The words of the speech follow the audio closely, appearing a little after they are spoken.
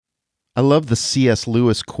I love the C.S.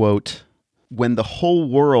 Lewis quote, "When the whole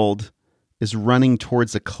world is running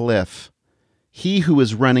towards a cliff, he who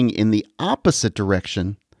is running in the opposite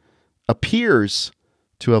direction appears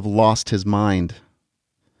to have lost his mind."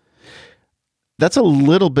 That's a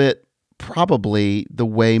little bit probably the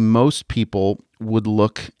way most people would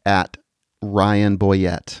look at Ryan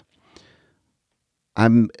Boyette.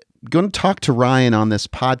 I'm going to talk to Ryan on this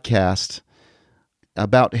podcast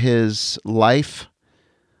about his life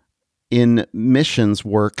in missions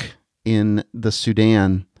work in the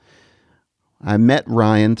Sudan. I met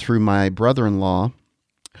Ryan through my brother-in-law,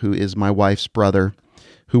 who is my wife's brother,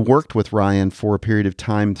 who worked with Ryan for a period of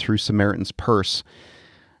time through Samaritan's Purse.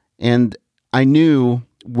 And I knew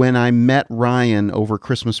when I met Ryan over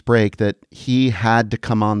Christmas break that he had to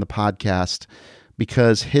come on the podcast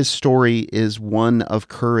because his story is one of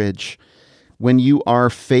courage. When you are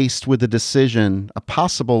faced with a decision, a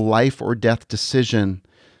possible life or death decision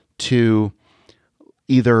to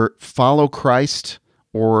either follow Christ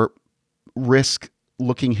or risk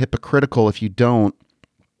looking hypocritical if you don't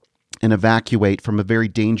and evacuate from a very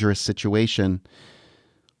dangerous situation,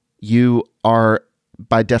 you are,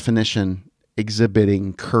 by definition,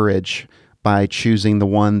 exhibiting courage by choosing the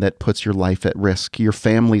one that puts your life at risk, your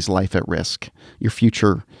family's life at risk, your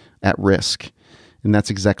future at risk. And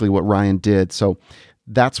that's exactly what Ryan did. So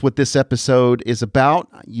that's what this episode is about.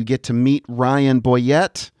 You get to meet Ryan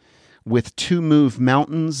Boyette with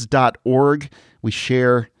twomovemountains.org. We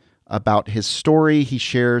share about his story. He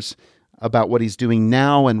shares about what he's doing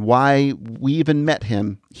now and why we even met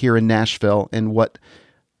him here in Nashville and what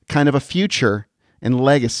kind of a future and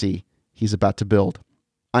legacy he's about to build.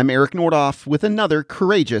 I'm Eric Nordoff with another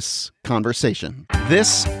courageous conversation.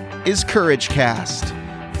 This is Courage Cast.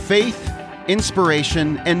 Faith,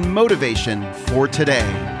 inspiration, and motivation for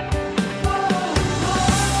today.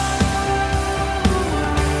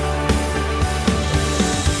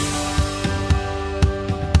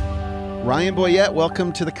 Ryan Boyette,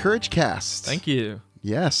 welcome to the Courage Cast. Thank you.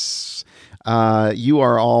 Yes. You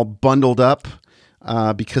are all bundled up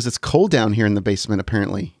because it's cold down here in the basement,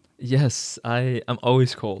 apparently. Yes, I'm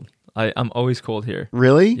always cold. I'm always cold here.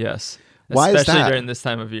 Really? Yes. Why is that? Especially during this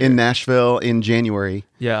time of year. In Nashville in January.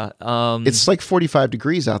 Yeah. It's like 45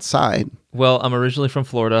 degrees outside. Well, I'm originally from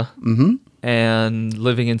Florida. And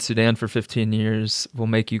living in Sudan for 15 years will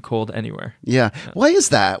make you cold anywhere. Yeah. Why is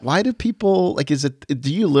that? Why do people,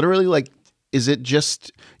 do you literally, is it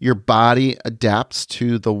just your body adapts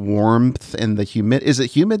to the warmth and the humid? Is it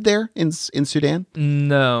humid there in Sudan?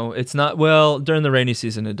 No, it's not. Well, during the rainy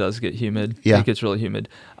season, it does get humid. Yeah. It gets really humid.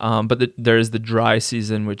 But there is the dry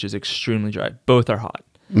season, which is extremely dry. Both are hot.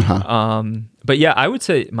 But yeah, I would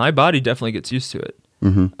say my body definitely gets used to it.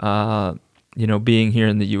 Being here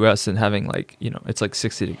in the U.S. and having it's like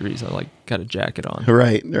 60 degrees. I got a jacket on.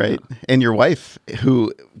 Right. And your wife,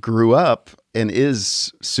 who grew up and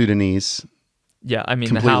is Sudanese. Yeah, I mean,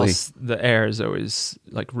 completely. The house, the air is always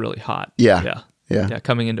really hot. Yeah.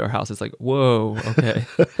 Coming into our house, it's like, whoa, okay.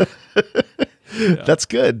 That's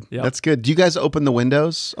good. Yeah. That's good. Do you guys open the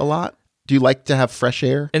windows a lot? Do you like to have fresh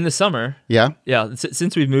air? In the summer. Yeah? Yeah,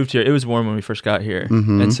 since we've moved here, it was warm when we first got here.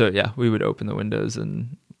 And so, we would open the windows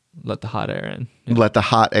and let the hot air in. Yeah. Let the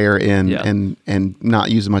hot air in and not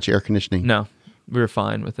use much air conditioning. No, we were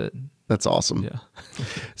fine with it. That's awesome. Yeah.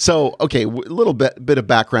 So, okay, a little bit of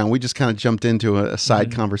background. We just kind of jumped into a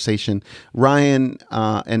side conversation. Ryan,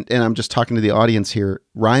 and I'm just talking to the audience here.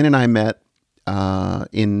 Ryan and I met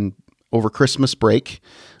over Christmas break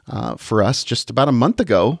for us just about a month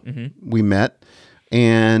ago. We met,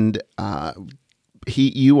 and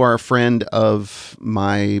you are a friend of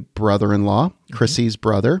my brother-in-law, Chrissy's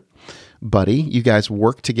brother, Buddy. You guys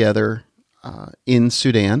work together in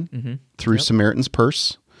Sudan through Samaritan's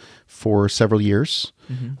Purse for several years.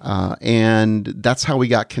 And that's how we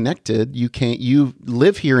got connected. You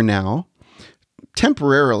live here now,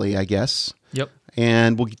 temporarily, I guess. Yep.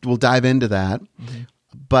 And we'll dive into that.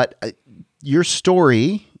 But your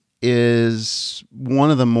story is one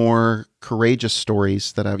of the more courageous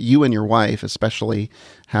stories that you and your wife especially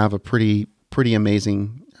have a pretty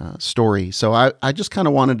amazing story. So I just kind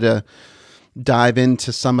of wanted to dive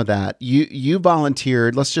into some of that. You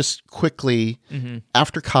volunteered, let's just quickly,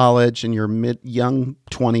 after college in your young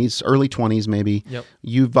 20s, early 20s maybe,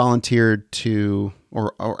 you volunteered to,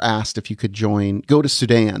 or asked if you could go to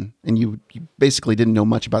Sudan, and you basically didn't know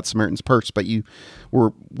much about Samaritan's Purse, but you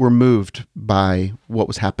were moved by what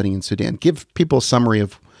was happening in Sudan. Give people a summary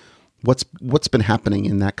of what's been happening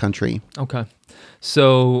in that country. Okay.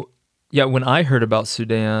 So, when I heard about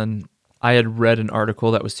Sudan, I had read an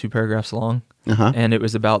article that was 2 paragraphs long, and it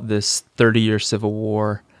was about this 30-year civil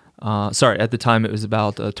war At the time it was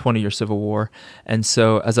about a 20-year civil war. And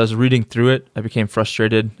so as I was reading through it, I became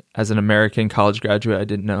frustrated. As an American college graduate, I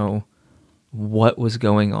didn't know what was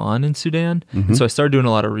going on in Sudan. And so I started doing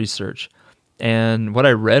a lot of research. And what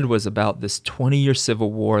I read was about this 20-year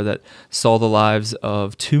civil war that saw the lives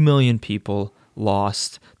of 2 million people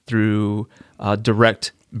lost through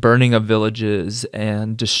direct burning of villages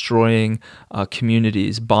and destroying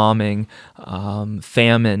communities, bombing,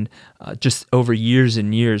 famine, just over years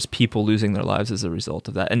and years, people losing their lives as a result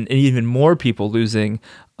of that. And even more people losing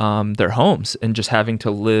their homes and just having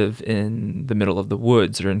to live in the middle of the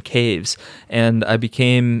woods or in caves. And I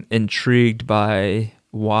became intrigued by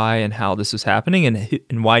why and how this was happening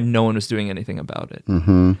and why no one was doing anything about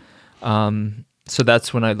it. So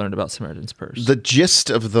that's when I learned about Samaritan's Purse. The gist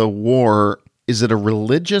of the war, is it a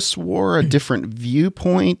religious war, a different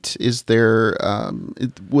viewpoint? Is there,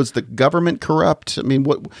 was the government corrupt? I mean,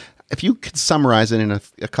 what if you could summarize it in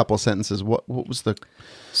a couple of sentences, what was the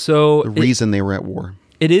reason they were at war?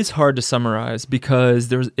 It is hard to summarize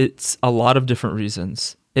because it's a lot of different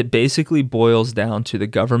reasons. It basically boils down to the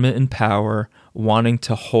government in power wanting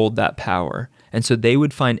to hold that power. And so they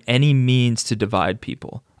would find any means to divide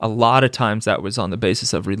people. A lot of times that was on the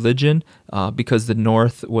basis of religion, because the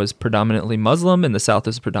North was predominantly Muslim and the South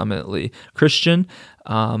is predominantly Christian.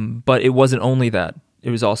 But it wasn't only that. It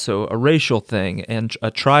was also a racial thing and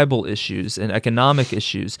tribal issues and economic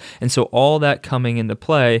issues. And so all that coming into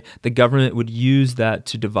play, the government would use that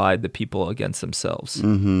to divide the people against themselves.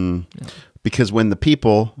 Yeah. Because when the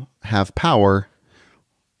people have power,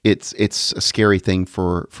 it's a scary thing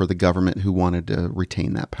for the government who wanted to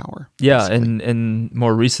retain that power. Yeah, and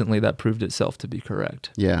more recently that proved itself to be correct.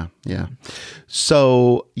 Yeah.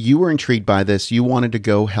 So you were intrigued by this. You wanted to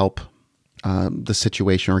go help the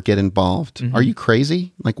situation or get involved. Are you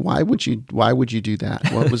crazy? Like, why would you do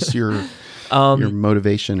that? What was your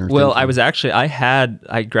motivation? Well, thinking?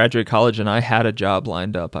 I graduated college and I had a job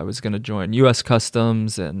lined up. I was going to join U.S.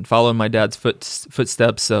 Customs and follow my dad's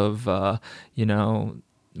footsteps of,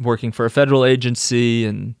 working for a federal agency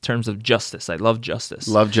in terms of justice. I love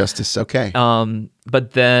justice. Okay.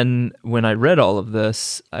 But then when I read all of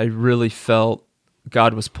this, I really felt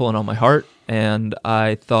God was pulling on my heart, and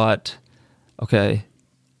I thought, okay,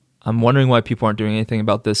 I'm wondering why people aren't doing anything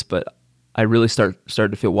about this, but I really started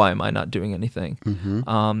to feel, why am I not doing anything?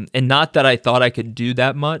 And not that I thought I could do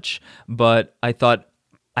that much, but I thought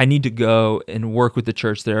I need to go and work with the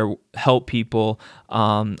church there, help people.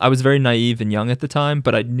 I was very naive and young at the time,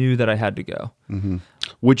 but I knew that I had to go.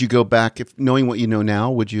 Would you go back, if knowing what you know now?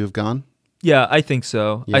 Would you have gone? Yeah, I think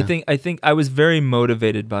so. Yeah. I think I was very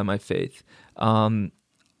motivated by my faith.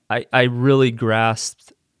 I really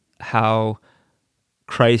grasped how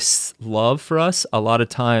Christ's love for us a lot of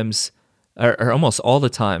times, or almost all the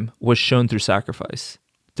time, was shown through sacrifice,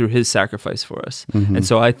 through his sacrifice for us. And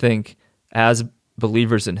so I think as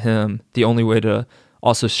believers in him, the only way to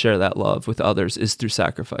also share that love with others is through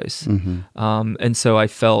sacrifice. And so I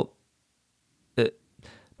felt it,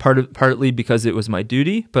 partly because it was my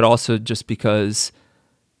duty, but also just because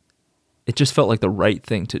it just felt like the right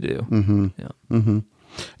thing to do.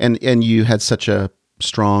 And you had such a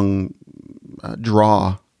strong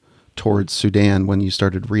draw towards Sudan when you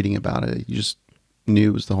started reading about it. You just knew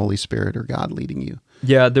it was the Holy Spirit or God leading you.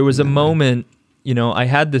 Yeah, there was a moment, I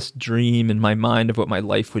had this dream in my mind of what my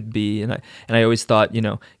life would be, and I always thought,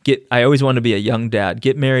 I always wanted to be a young dad,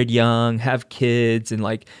 get married young, have kids, and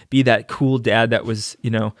like be that cool dad that was,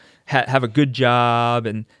 have a good job,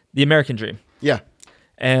 and the American dream. Yeah.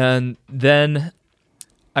 And then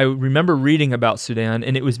I remember reading about Sudan,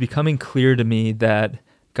 and it was becoming clear to me that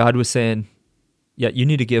God was saying, yeah, you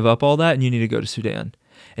need to give up all that and you need to go to Sudan.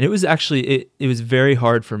 And it was actually, it was very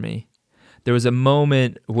hard for me. There was a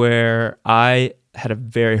moment where I had a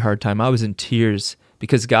very hard time. I was in tears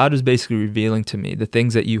because God was basically revealing to me the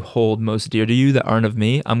things that you hold most dear to you that aren't of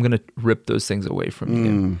me, I'm going to rip those things away from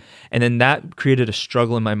you. And then that created a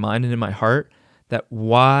struggle in my mind and in my heart that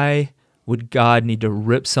why would God need to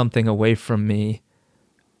rip something away from me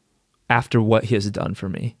after what he has done for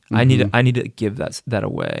me? I need to give that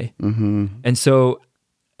away. And so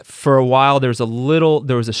for a while there was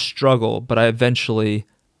a struggle, but I eventually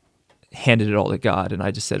handed it all to God and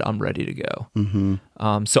I just said, I'm ready to go.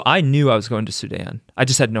 So I knew I was going to Sudan. I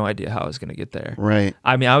just had no idea how I was going to get there. Right.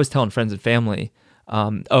 I mean, I was telling friends and family,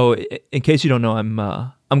 in case you don't know,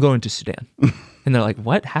 I'm going to Sudan. And they're like,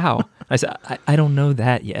 what? How? I said, I don't know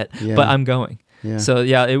that yet, but I'm going. Yeah. So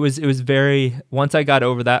yeah, it was very, once I got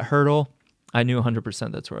over that hurdle, I knew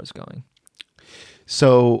 100% that's where I was going.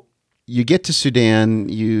 So you get to Sudan,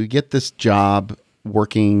 you get this job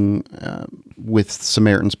working with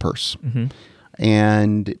Samaritan's Purse.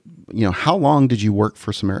 And how long did you work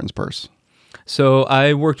for Samaritan's Purse? So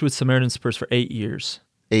I worked with Samaritan's Purse for 8 years.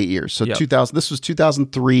 8 years. So Yep. 2000. This was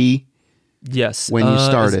 2003 Yes. when you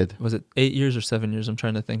started. Was it 8 years or 7 years? I'm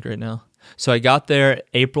trying to think right now. So I got there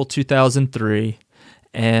April 2003,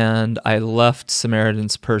 and I left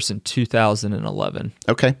Samaritan's Purse in 2011.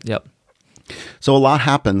 Okay. Yep. So a lot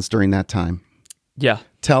happens during that time. Yeah.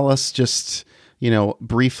 Tell us just,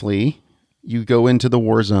 briefly, you go into the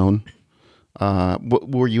war zone.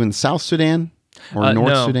 Were you in South Sudan or North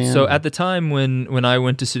no. Sudan? So at the time when I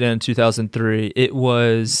went to Sudan in 2003, it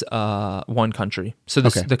was one country. So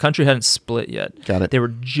Okay. the country hadn't split yet. Got it. They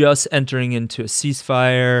were just entering into a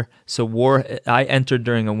ceasefire. So I entered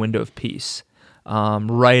during a window of peace,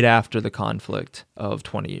 right after the conflict of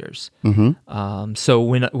 20 years. Mm-hmm. So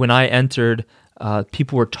when I entered,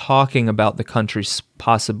 people were talking about the country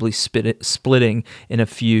possibly splitting in a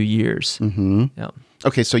few years. Mm-hmm. Yeah.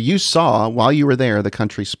 Okay, so you saw, while you were there, the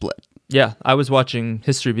country split. Yeah, I was watching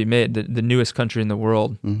history be made. The newest country in the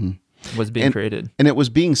world was being created. And it was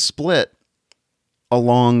being split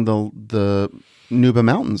along the Nuba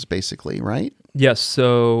Mountains, basically, right? Yes.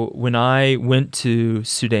 So when I went to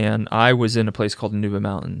Sudan, I was in a place called Nuba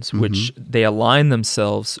Mountains, which they aligned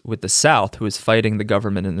themselves with the South, who was fighting the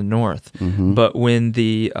government in the North. But when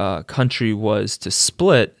the country was to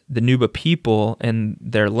split, the Nuba people and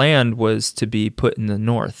their land was to be put in the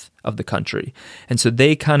north of the country. And so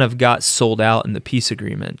they kind of got sold out in the peace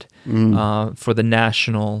agreement at the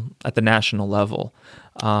national level.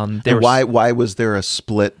 Why was there a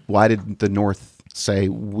split? Why did the North say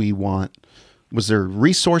we want? Was there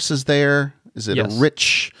resources there? Is it Yes. a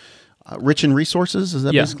rich in resources? Is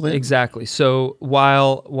that basically it? Exactly. So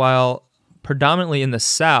while predominantly in the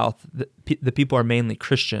South, the people are mainly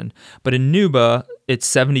Christian, but in Nuba, it's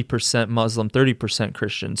 70% Muslim, 30%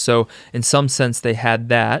 Christian. So in some sense, they had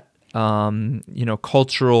that,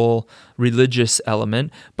 cultural, religious element,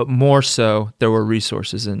 but more so, there were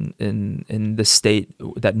resources in the state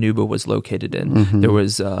that Nuba was located in. There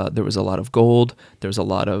was a lot of gold, there was a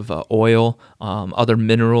lot of oil, other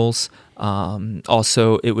minerals.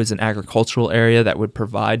 Also, it was an agricultural area that would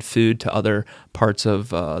provide food to other parts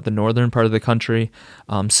of the northern part of the country.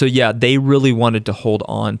 So yeah, they really wanted to hold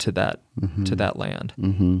on to that land.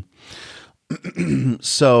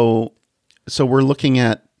 So we're looking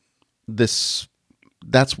at this.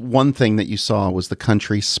 That's one thing that you saw was the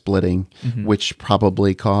country splitting, which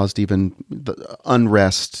probably caused even the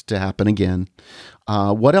unrest to happen again.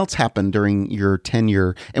 What else happened during your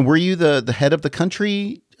tenure? And were you the head of the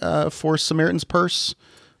country for Samaritan's Purse?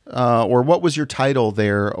 Or what was your title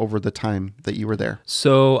there over the time that you were there?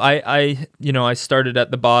 So I started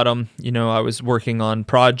at the bottom. I was working on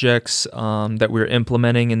projects that we were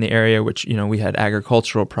implementing in the area, which, we had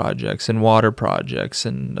agricultural projects and water projects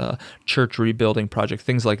and church rebuilding projects,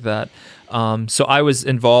 things like that. So I was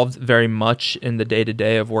involved very much in the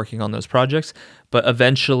day-to-day of working on those projects. But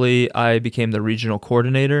eventually I became the regional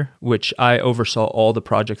coordinator, which I oversaw all the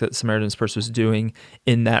projects that Samaritan's Purse was doing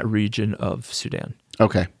in that region of Sudan.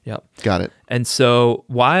 Okay. Yep. Got it. And so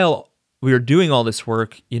while we were doing all this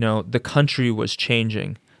work, the country was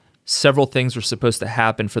changing. Several things were supposed to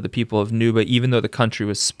happen for the people of Nuba, even though the country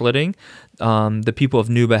was splitting. The people of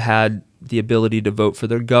Nuba had the ability to vote for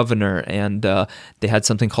their governor, and they had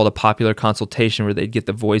something called a popular consultation where they'd get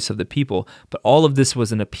the voice of the people. But all of this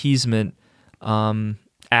was an appeasement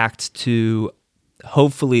act to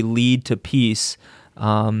hopefully lead to peace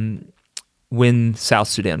when South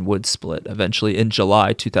Sudan would split eventually in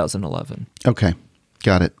July 2011. Okay,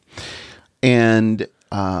 got it. And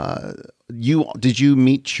did you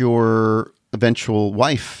meet your eventual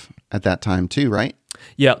wife at that time too, right?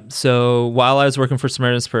 Yeah. So while I was working for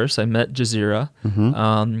Samaritan's Purse, I met Jazeera.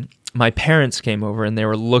 My parents came over and they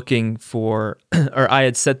were looking for, or I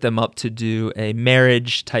had set them up to do a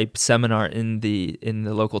marriage type seminar in the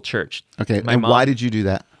local church. Okay. And why did you do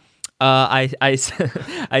that? I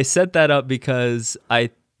set that up because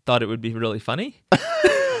I thought it would be really funny.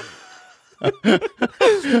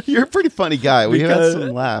 You're a pretty funny guy. We had some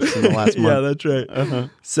laughs in the last month. Yeah, that's right.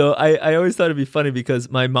 So I always thought it'd be funny because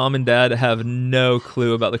my mom and dad have no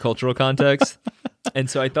clue about the cultural context. And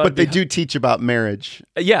so I thought, but they do teach about marriage.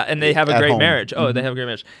 Yeah, and they have a great home. marriage. Oh, they have a great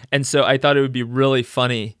marriage. And so I thought it would be really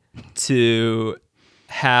funny to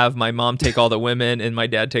have my mom take all the women and my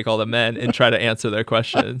dad take all the men and try to answer their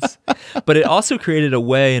questions. But it also created a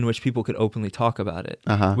way in which people could openly talk about it,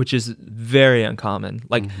 which is very uncommon.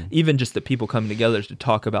 Like even just the people coming together to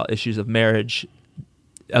talk about issues of marriage,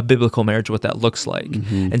 a biblical marriage, what that looks like.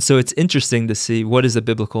 And so it's interesting to see what is a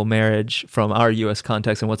biblical marriage from our U.S.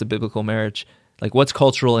 context and what's a biblical marriage, like what's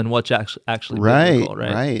cultural and what's actually biblical,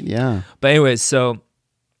 right? Right, yeah. But anyways, so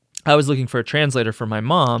I was looking for a translator for my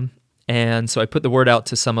mom. And so I put the word out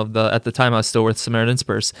to some of at the time I was still with Samaritan's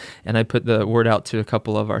Purse, and I put the word out to a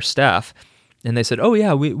couple of our staff. And they said, "Oh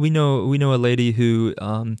yeah, we know a lady who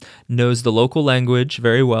knows the local language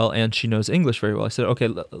very well, and she knows English very well." I said, "Okay,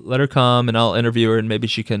 let her come, and I'll interview her, and maybe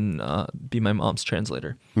she can be my mom's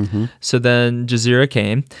translator." Mm-hmm. So then Jazeera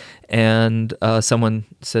came, and someone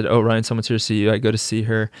said, "Oh, Ryan, someone's here to see you." I go to see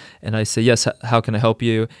her, and I say, "Yes, how can I help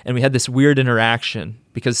you?" And we had this weird interaction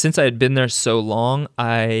because since I had been there so long,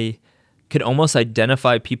 I could almost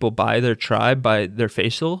identify people by their tribe, by their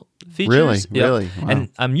facial features. Really? Wow. And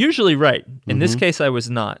I'm usually right. In this case, I was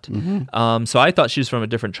not. So I thought she was from a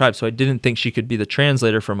different tribe, so I didn't think she could be the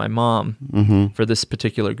translator for my mom for this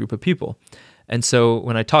particular group of people. And so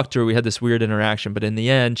when I talked to her, we had this weird interaction, but in the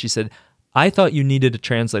end, she said, "I thought you needed a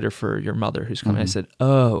translator for your mother who's coming." I said,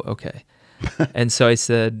 "Oh, okay." And so I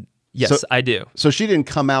said, "Yes, I do." So she didn't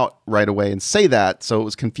come out right away and say that, so it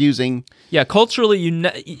was confusing. Yeah, culturally,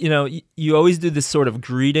 you always do this sort of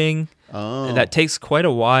greeting. Oh. That takes quite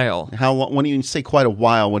a while. How long? When you say quite a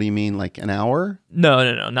while, what do you mean? Like an hour?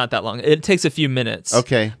 No, not that long. It takes a few minutes.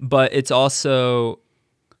 Okay. But it's also,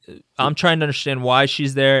 I'm trying to understand why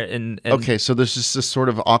she's there. And okay, so there's just this sort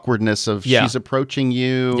of awkwardness of she's approaching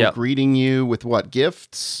you, greeting you with what,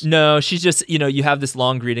 gifts? No, she's just, you have this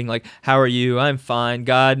long greeting like, "How are you? I'm fine.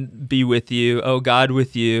 God be with you. Oh, God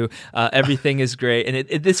with you. Everything is great."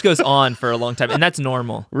 And this goes on for a long time, and that's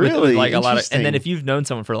normal. Really? With like a lot of, and then if you've known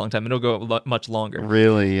someone for a long time, it'll go much longer.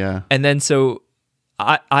 Really? Yeah. And then so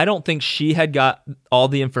I don't think she had got all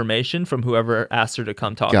the information from whoever asked her to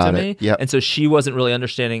come talk to me. Yep. And so she wasn't really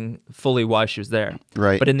understanding fully why she was there.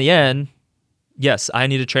 Right. But in the end, yes, I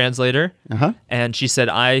need a translator. Uh-huh. And she said,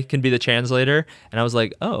 "I can be the translator." And I was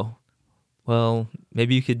like, "Oh, well,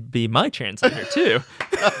 maybe you could be my translator too."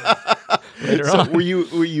 Later on. Were you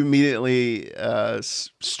immediately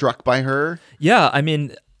struck by her? Yeah. I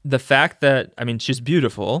mean, the fact that, she's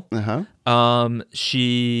beautiful. Uh-huh.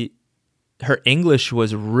 Her English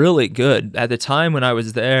was really good. At the time when I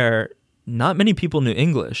was there, not many people knew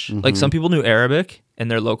English. Like some people knew Arabic and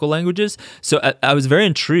their local languages. So I was very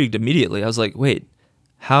intrigued immediately. I was like, wait,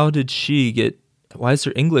 how did why is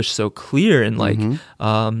her English so clear? And like,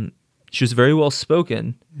 she was very well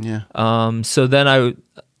spoken. Yeah. So then I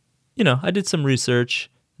did some research.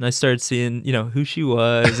 And I started seeing, who she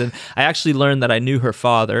was. And I actually learned that I knew her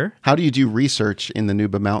father. How do you do research in the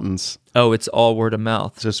Nuba Mountains? Oh, it's all word of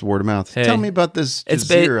mouth. Just word of mouth. Hey, tell me about this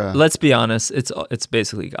Jazeera. Let's be honest. It's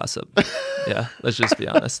basically gossip. Yeah, let's just be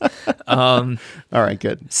honest. All right,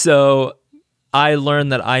 good. So I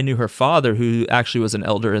learned that I knew her father, who actually was an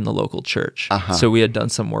elder in the local church. Uh-huh. So we had done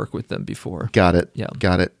some work with them before. Got it. Yeah.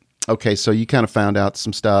 Got it. Okay, so you kind of found out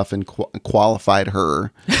some stuff and qualified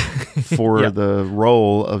her for the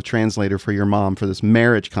role of translator for your mom for this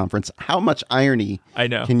marriage conference. How much irony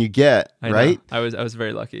can you get, right? I was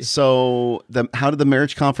very lucky. So how did the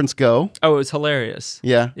marriage conference go? Oh, it was hilarious.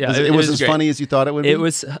 Yeah. It was as great. Funny as you thought it would be? It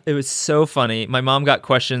was so funny. My mom got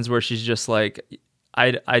questions where she's just like,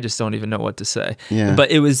 I just don't even know what to say. Yeah.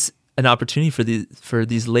 But it was an opportunity for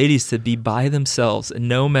these ladies to be by themselves and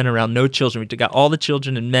no men around, no children. We got all the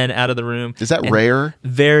children and men out of the room. Is that rare?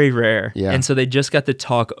 Very rare. Yeah. And so they just got to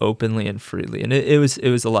talk openly and freely, and it was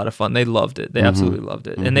a lot of fun. They loved it. They absolutely loved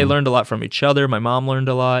it, and they learned a lot from each other. My mom learned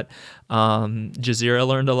a lot. Jazeera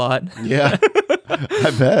learned a lot. Yeah,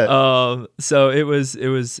 I bet. So it was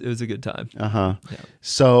a good time. Yeah.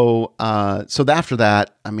 So after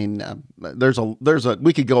that,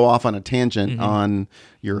 we could go off on a tangent on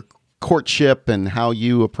your courtship and how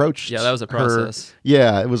you approached that was a process. Her.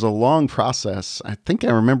 Yeah, it was a long process. I think I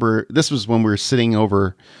remember this was when we were sitting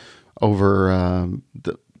over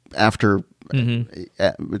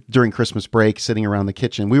during Christmas break, sitting around the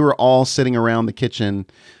kitchen. We were all sitting around the kitchen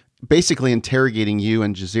basically interrogating you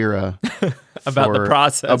and Jazeera about the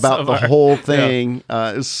process, about the whole thing.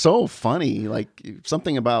 It was so funny, like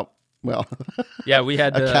something about, well, yeah, we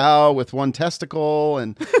had a cow with one testicle,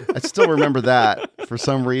 and I still remember that for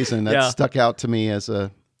some reason. That stuck out to me as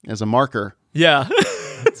a marker. Yeah.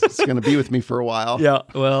 It's going to be with me for a while. Yeah.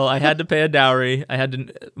 Well, I had to pay a dowry.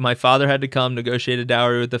 My father had to come negotiate a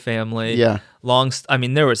dowry with the family. Yeah.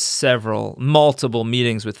 There were multiple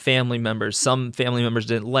meetings with family members. Some family members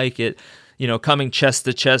didn't like it, coming chest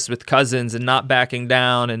to chest with cousins and not backing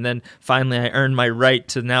down. And then finally I earned my right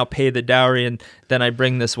to now pay the dowry. And then I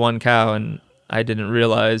bring this one cow, and I didn't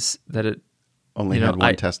realize that it only had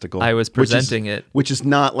one testicle. I was presenting it. Which is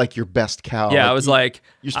not like your best cow. Yeah, I was like...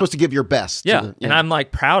 You're supposed to give your best. Yeah, and I'm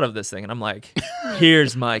like proud of this thing. And I'm like,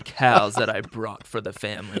 here's my cows that I brought for the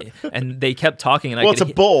family. And they kept talking. And it's a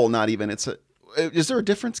bull, not even. Is there a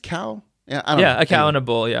difference, cow? Yeah, I don't know. a cow Anyway. and a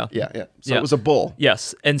bull. Yeah. Yeah. So Yeah. it was a bull.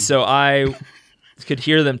 Yes. And so I could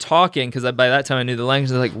hear them talking because by that time I knew the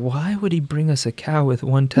language. They're like, why would he bring us a cow with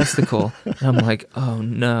one testicle? And I'm like, oh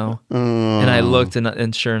no. And I looked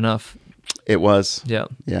and sure enough, It was. yeah.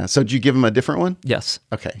 Yeah. So did you give him a different one? Yes.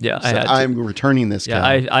 Okay. Yeah, I So had to. I'm returning this Yeah,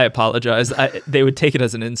 cow. I apologize. They would take it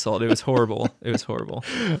as an insult. It was horrible. It was horrible.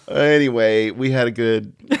 Anyway, we had a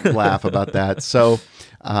good laugh about that. So,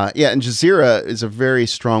 and Jazeera is a very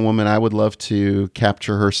strong woman. I would love to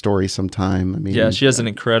capture her story sometime. I mean, Yeah, she has an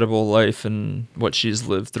incredible life and what she's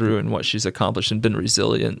lived through and what she's accomplished and been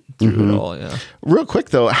resilient through it all. Yeah. real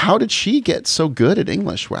quick though, how did she get so good at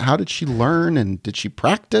English? How did she learn, and did she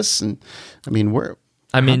practice? And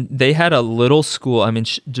I mean, They had a little school.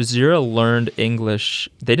 Jazeera learned English.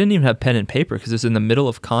 They didn't even have pen and paper because it was in the middle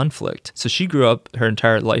of conflict. So she grew up her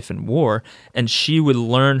entire life in war, and she would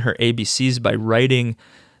learn her ABCs by writing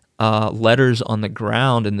letters on the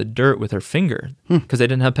ground in the dirt with her finger because they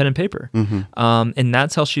didn't have pen and paper. And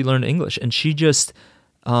that's how she learned English. And she just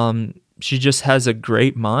has a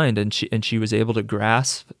great mind, and she was able to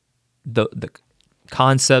grasp the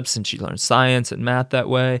concepts, and she learned science and math that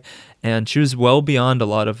way. And she was well beyond a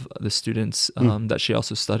lot of the students that she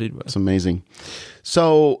also studied with. It's amazing.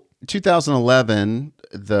 So 2011,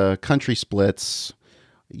 the country splits.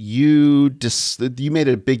 You made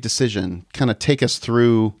a big decision. Kind of take us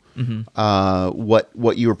through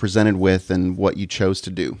what you were presented with and what you chose to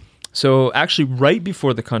do. So actually, right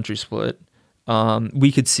before the country split,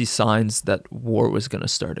 we could see signs that war was going to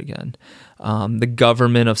start again. The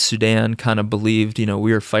government of Sudan kind of believed,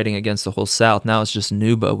 we were fighting against the whole South. Now it's just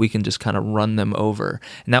Nuba. We can just kind of run them over.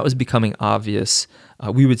 And that was becoming obvious.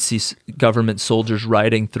 We would see government soldiers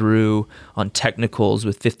riding through on technicals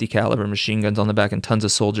with 50 caliber machine guns on the back and tons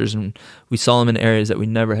of soldiers. And we saw them in areas that we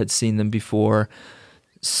never had seen them before.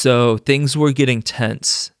 So things were getting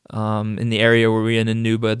tense. In the area where we were in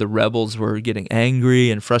Nuba, the rebels were getting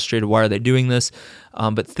angry and frustrated. Why are they doing this?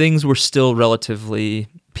 But things were still relatively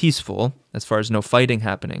peaceful as far as no fighting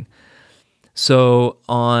happening. So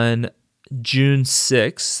on June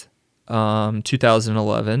 6th,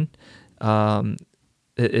 2011,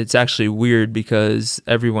 it's actually weird because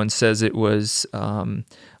everyone says it was on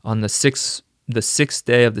the sixth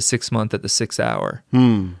day of the 6th month at the 6th hour.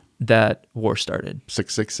 That war started.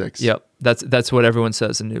 666. Yep, that's what everyone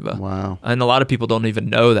says in Nuba. Wow. And a lot of people don't even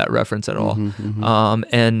know that reference at all.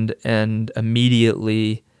 And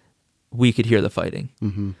immediately we could hear the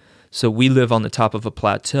fighting. So we live on the top of a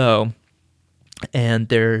plateau, and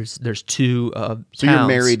there's two towns. So you're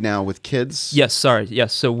married now with kids? Yes.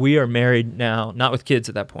 So we are married now, not with kids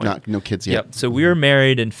at that point. No kids yet. Yep. So we were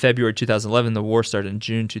married in February 2011. The war started in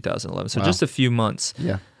June 2011. So just a few months.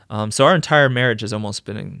 Yeah. So our entire marriage has almost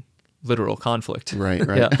been in literal conflict. Right.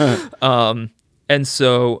 Yeah. And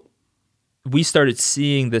so we started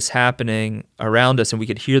seeing this happening around us, and we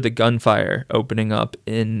could hear the gunfire opening up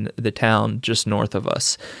in the town just north of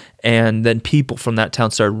us. And then people from that town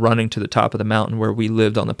started running to the top of the mountain where we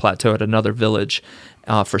lived on the plateau at another village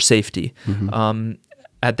for safety.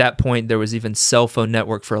 At that point, there was even cell phone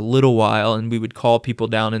network for a little while, and we would call people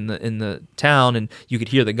down in the town, and you could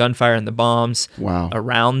hear the gunfire and the bombs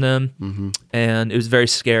around them, and it was very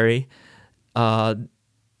scary.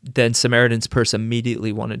 Then Samaritan's Purse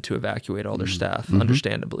immediately wanted to evacuate all their staff,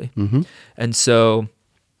 understandably, and so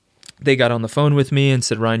they got on the phone with me and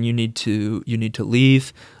said, "Ryan, you need to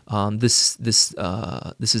leave. This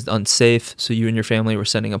is unsafe. So you and your family were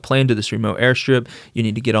sending a plane to this remote airstrip. You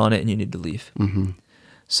need to get on it and you need to leave."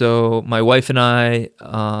 So my wife and I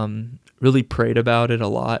really prayed about it a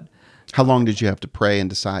lot. How long did you have to pray and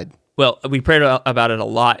decide? Well, we prayed about it a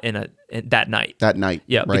lot that night. That night,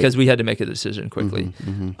 yeah, right. Because we had to make a decision quickly.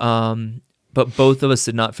 But both of us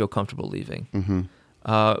did not feel comfortable leaving.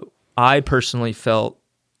 I personally felt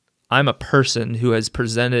I'm a person who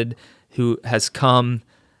has come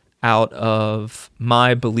out of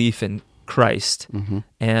my belief in Christ,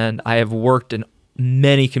 and I have worked in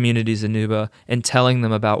many communities in Nuba and telling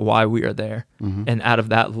them about why we are there, and out of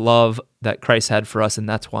that love that Christ had for us, and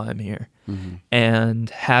that's why I'm here. And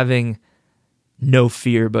having no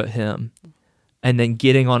fear but him, and then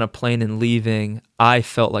getting on a plane and leaving, I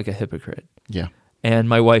felt like a hypocrite. Yeah. And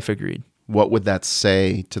my wife agreed. What would that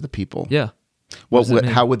say to the people? Yeah.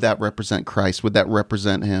 How would that represent Christ? Would that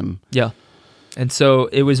represent him? Yeah. And so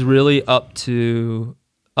it was really up to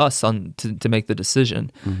us to make the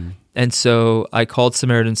decision. And so I called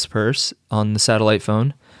Samaritan's Purse on the satellite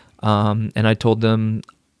phone, and I told them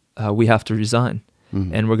we have to resign,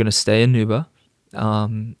 and we're going to stay in Nuba,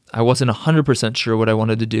 I wasn't 100% sure what I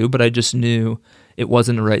wanted to do, but I just knew it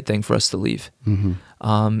wasn't the right thing for us to leave.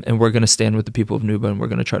 And we're going to stand with the people of Nuba, and we're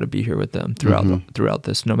going to try to be here with them throughout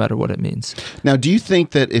this, no matter what it means. Now, do you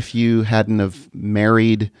think that if you hadn't have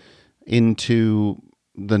married into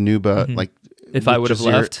the Nuba, like if I would have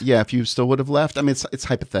left, if you still would have left? I mean, it's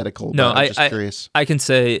hypothetical. No, but I'm just curious. I can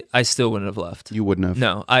say I still wouldn't have left. You wouldn't have.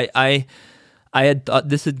 No, I had thought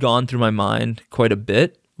this had gone through my mind quite a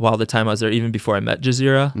bit while the time I was there, even before I met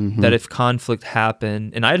Jazeera, that if conflict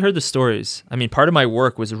happened, and I had heard the stories. I mean, part of my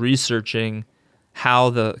work was researching how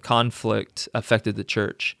the conflict affected the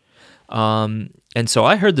church. And so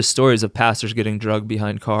I heard the stories of pastors getting drugged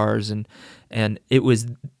behind cars, and it was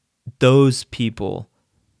those people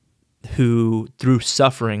who, through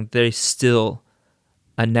suffering, they still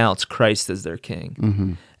announce Christ as their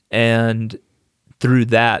king. And through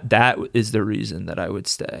that is the reason that I would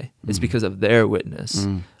stay. It's because of their witness.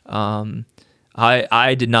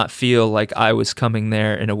 I did not feel like I was coming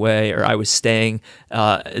there in a way, or I was staying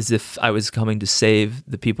as if I was coming to save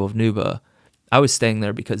the people of Nuba. I was staying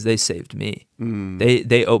there because they saved me.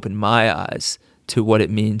 They opened my eyes to what it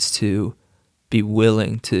means to be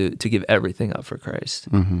willing to give everything up for Christ.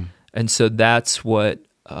 And so that's what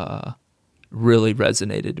really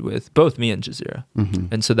resonated with both me and Jazeera.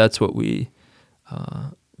 And so that's what we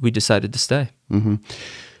decided to stay.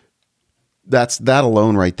 That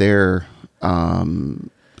alone right there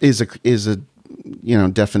is a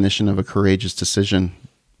definition of a courageous decision,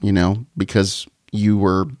 because you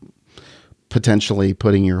were potentially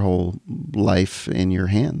putting your whole life in your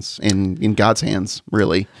hands, in God's hands,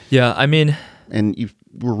 really. Yeah, I mean, and you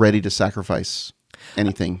were ready to sacrifice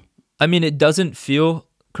anything. I mean, it doesn't feel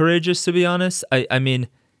courageous, to be honest. I mean,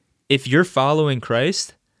 if you're following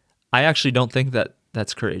Christ, I actually don't think that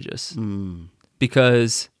that's courageous.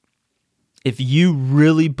 Because if you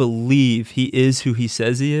really believe he is who he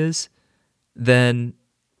says he is, then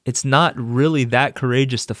it's not really that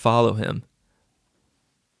courageous to follow him.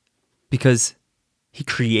 Because he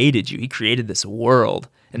created you. He created this world.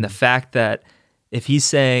 And the fact that if he's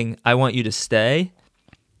saying, I want you to stay,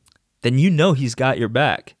 then he's got your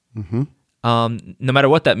back. No matter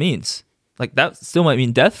what that means. Like, that still might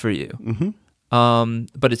mean death for you.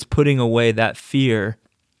 But it's putting away that fear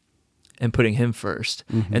and putting him first.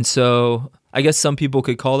 And so I guess some people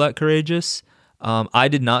could call that courageous. I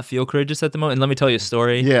did not feel courageous at the moment. And let me tell you a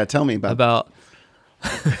story. Yeah, tell me about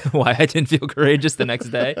why I didn't feel courageous the next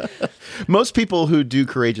day. Most people who do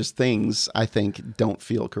courageous things, I think, don't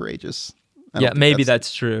feel courageous. Yeah, maybe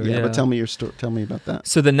that's true. Yeah, but tell me your story. Tell me about that.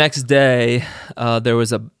 So the next day,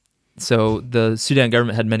 So the Sudan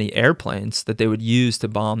government had many airplanes that they would use to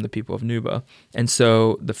bomb the people of Nuba. And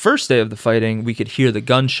so the first day of the fighting, we could hear the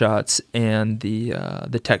gunshots and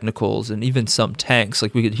the technicals and even some tanks.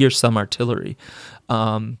 Like, we could hear some artillery.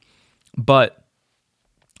 But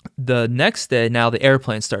the next day, now the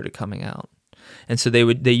airplanes started coming out. And so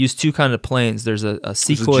they use two kind of planes. There's a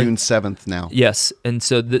Sequoia. It's June 7th now. Yes. And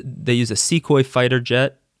so they use a Sequoia fighter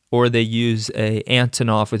jet, or they use a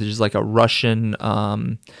Antonov, which is like a Russian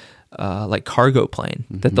like cargo plane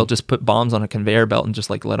that they'll just put bombs on a conveyor belt and just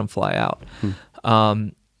like let them fly out.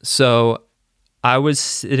 So I was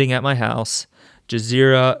sitting at my house.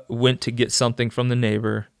 Jazeera went to get something from the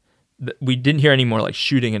neighbor. We didn't hear any more like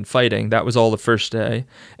shooting and fighting. That was all the first day,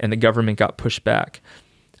 and the government got pushed back.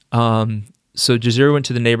 So Jazeera went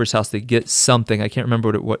to the neighbor's house to get something. I can't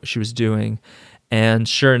remember what she was doing. And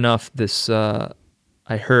sure enough,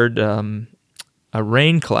 I heard a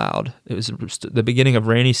rain cloud. It was the beginning of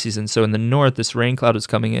rainy season. So in the north, this rain cloud was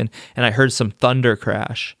coming in, and I heard some thunder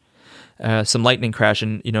crash, some lightning crash,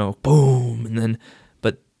 and, boom. And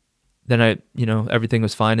then everything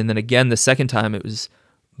was fine. And then again, the second time it was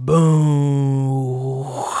boom.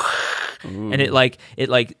 Ooh. And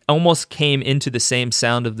it almost came into the same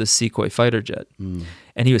sound of the Sequoia fighter jet.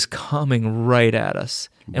 And he was coming right at us.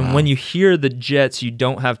 Wow. And when you hear the jets, you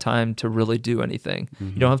don't have time to really do anything.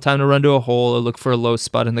 You don't have time to run to a hole or look for a low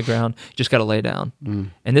spot in the ground. You just got to lay down.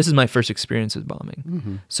 And this is my first experience with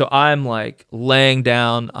bombing. So I'm like laying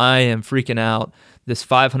down. I am freaking out. This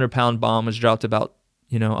 500-pound bomb was dropped about,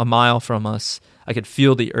 a mile from us. I could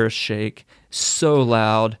feel the earth shake. So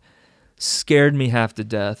loud. Scared me half to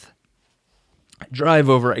death. I drive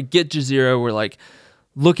over. I get Jazeera. We're like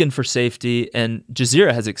looking for safety, and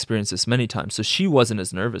Jazeera has experienced this many times, so she wasn't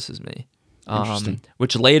as nervous as me.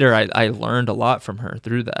 Which later I learned a lot from her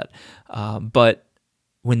through that. But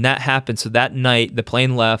when that happened, so that night the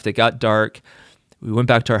plane left. It got dark. We went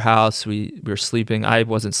back to our house. We were sleeping. I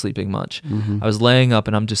wasn't sleeping much. I was laying up,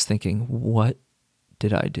 and I'm just thinking, what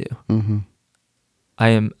did I do?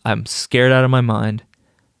 I'm scared out of my mind.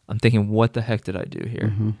 I'm thinking, what the heck did I do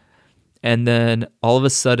here? And then all of a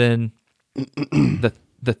sudden,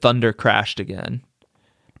 the thunder crashed again,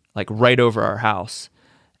 like right over our house.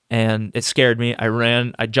 And it scared me. I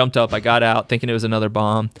ran, I jumped up, I got out thinking it was another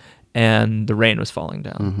bomb, and the rain was falling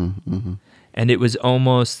down. And it was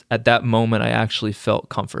almost at that moment I actually felt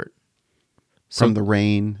comfort. From the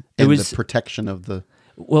rain and the protection of the...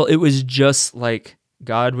 Well, it was just like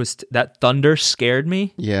God was... that thunder scared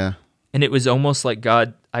me. Yeah. And it was almost like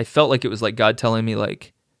God... I felt like it was like God telling me,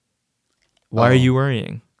 like, why are you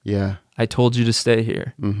worrying? Yeah. I told you to stay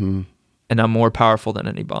here. And I'm more powerful than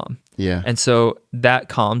any bomb. Yeah. And so that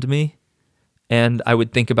calmed me. And I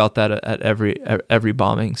would think about that at every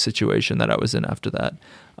bombing situation that I was in after that.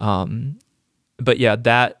 But yeah,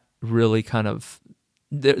 that really kind of...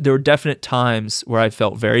 There were definite times where I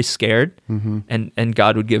felt very scared, and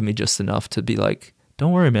God would give me just enough to be like,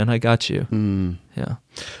 "Don't worry, man, I got you." Yeah.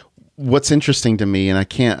 What's interesting to me, and I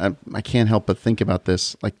can't help but think about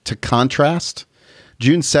this, like to contrast,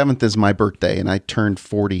 June 7th is my birthday, and I turned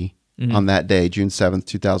 40 on that day, June 7th,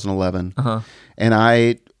 2011, and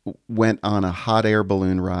I went on a hot air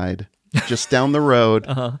balloon ride just down the road.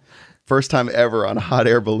 First time ever on a hot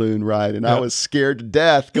air balloon ride, and I was scared to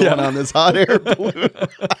death going on this hot air balloon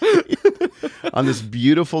ride on this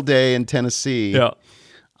beautiful day in Tennessee. Yeah.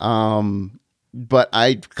 But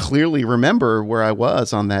I clearly remember where I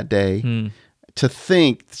was on that day to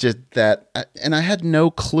think just that, and I had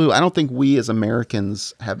no clue. I don't think we as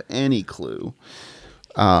Americans have any clue,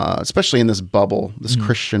 especially in this bubble, this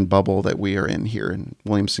Christian bubble that we are in here in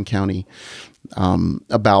Williamson County,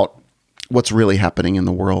 about what's really happening in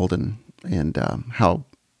the world and how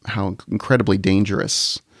incredibly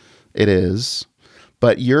dangerous it is.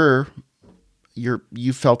 But you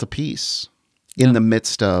felt a peace in the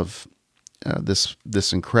midst of this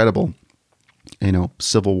incredible,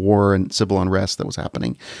 civil war and civil unrest that was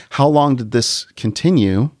happening. How long did this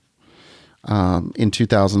continue? In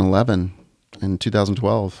 2011 and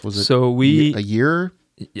 2012, was it? So a year?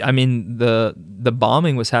 I mean, the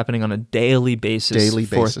bombing was happening on a daily basis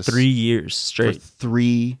for 3 years straight. For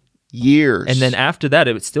 3 years. And then after that,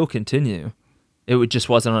 it would still continue. It just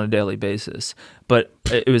wasn't on a daily basis, but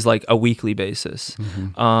it was like a weekly basis.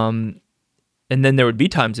 And then there would be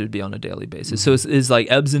times it would be on a daily basis. So it's like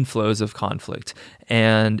ebbs and flows of conflict,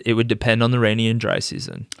 and it would depend on the rainy and dry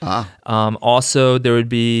season. Also, there would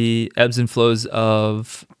be ebbs and flows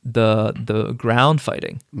of the ground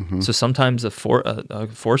fighting. So sometimes a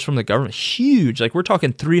force from the government, huge, like we're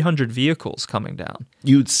talking 300 vehicles coming down.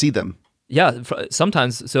 You'd see them. Yeah,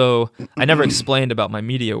 sometimes. So I never explained about my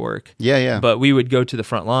media work. Yeah. But we would go to the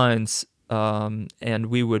front lines, and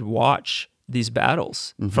we would watch these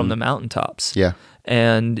battles from the mountaintops. Yeah.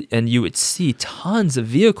 And you would see tons of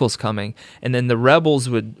vehicles coming, and then the rebels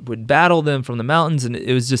would battle them from the mountains, and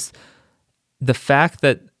it was just the fact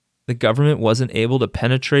that the government wasn't able to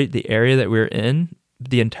penetrate the area that we were in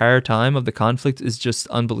the entire time of the conflict is just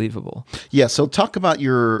unbelievable. Yeah, so talk about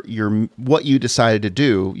your what you decided to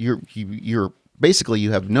do. You're basically,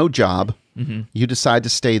 you have no job. You decide to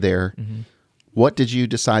stay there. What did you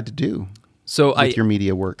decide to do with your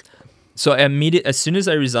media work? So as soon as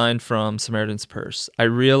I resigned from Samaritan's Purse, I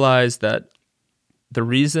realized that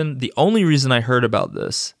the only reason I heard about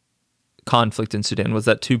this conflict in Sudan was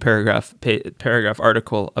that 2-paragraph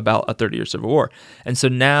article about a 30-year civil war. And so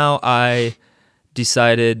now I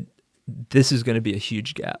decided this is going to be a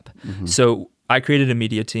huge gap. So I created a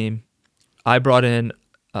media team. I brought in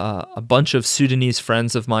a bunch of Sudanese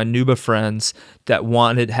friends of mine, Nuba friends, that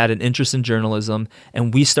had an interest in journalism,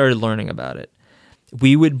 and we started learning about it.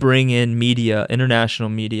 We would bring in media, international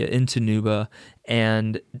media, into Nuba,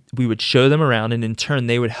 and we would show them around, and in turn,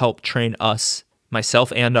 they would help train us,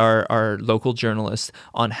 myself and our local journalists,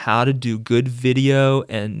 on how to do good video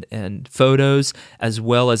and photos, as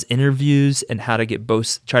well as interviews, and how to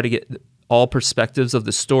try to get all perspectives of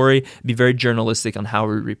the story, be very journalistic on how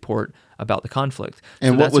we report about the conflict.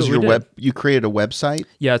 And what was your you created a website?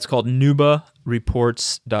 Yeah, it's called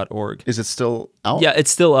nubareports.org. Is it still out? Yeah,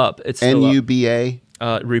 it's still up. It's still NUBA?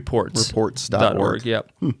 Reports.org.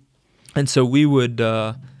 Yep. And so we would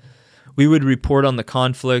report on the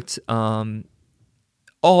conflict,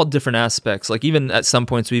 all different aspects. Like even at some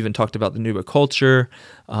points, we even talked about the Nuba culture.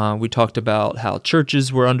 We talked about how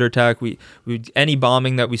churches were under attack. Any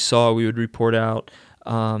bombing that we saw, we would report out.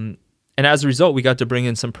 And as a result, we got to bring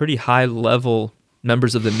in some pretty high-level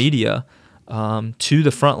members of the media to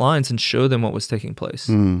the front lines and show them what was taking place.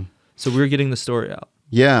 So we were getting the story out.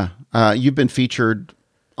 Yeah. You've been featured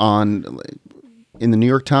in the New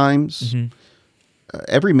York Times,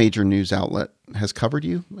 every major news outlet has covered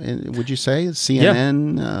you. Would you say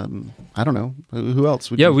CNN? I don't know who else.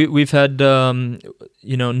 We've had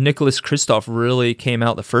Nicholas Kristof really came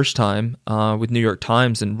out the first time with New York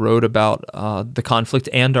Times and wrote about the conflict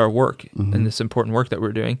and our work and this important work that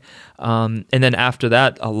we're doing. And then after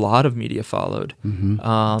that, a lot of media followed.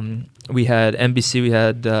 We had NBC, we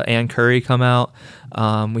had Ann Curry come out.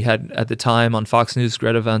 We had, at the time, on Fox News,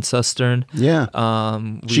 Greta Van Susteren. Yeah.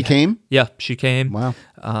 She came? Yeah, she came. Wow.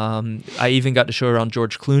 I even got to show her on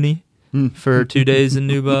George Clooney for 2 days in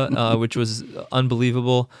Nuba, which was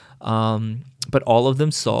unbelievable. But all of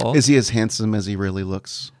them saw. Is he as handsome as he really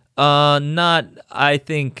looks? Not. I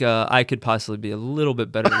think I could possibly be a little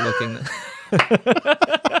bit better looking.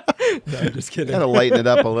 No, I'm just kidding. Kind of lighten it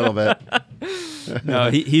up a little bit. No,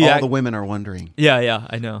 all the women are wondering. Yeah,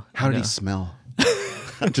 I know. How did he smell?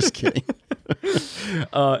 I'm just kidding.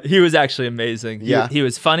 He was actually amazing. Yeah. He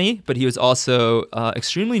was funny, but he was also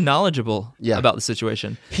extremely knowledgeable about the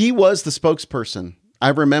situation. He was the spokesperson. I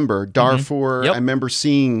remember Darfur. Yep. I remember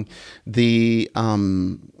seeing the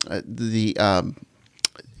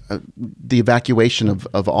evacuation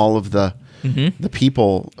of all of the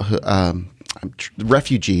people,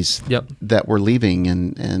 refugees that were leaving,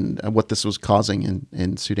 and what this was causing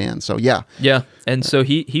in Sudan. So yeah, and so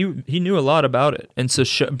he knew a lot about it, and so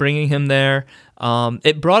bringing him there,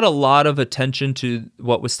 it brought a lot of attention to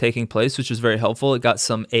what was taking place, which was very helpful. It got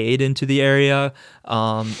some aid into the area.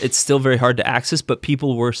 It's still very hard to access, but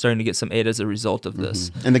people were starting to get some aid as a result of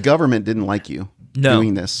this. And the government didn't like you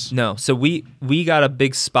doing this. No, so we got a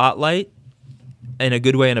big spotlight. In a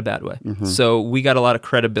good way and a bad way. So we got a lot of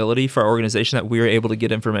credibility for our organization that we were able to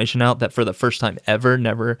get information out that for the first time ever,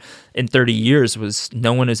 never in 30 years,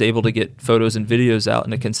 no one is able to get photos and videos out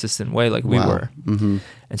in a consistent way like we were. And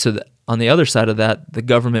so on the other side of that, the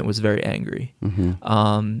government was very angry.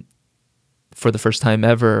 For the first time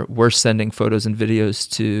ever, we're sending photos and videos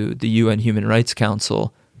to the UN Human Rights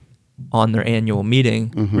Council on their annual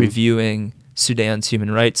meeting, reviewing Sudan's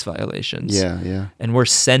human rights violations. Yeah. And we're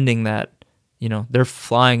sending that. They're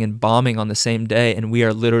flying and bombing on the same day, and we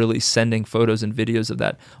are literally sending photos and videos of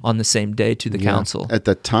that on the same day to the council. At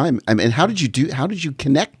the time, I mean, how did you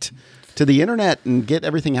connect to the internet and get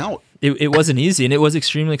everything out? It wasn't easy, and it was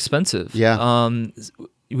extremely expensive. Yeah.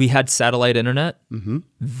 We had satellite internet,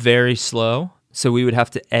 very slow, so we would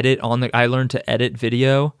have to edit I learned to edit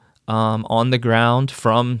video on the ground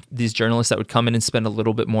from these journalists that would come in and spend a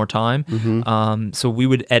little bit more time. So we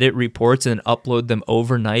would edit reports and upload them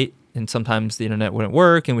overnight. And sometimes the internet wouldn't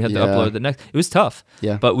work, and we had to upload the next. It was tough,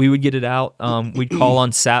 but we would get it out. We'd call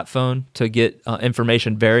on sat phone to get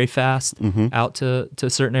information very fast out to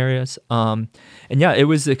certain areas. And it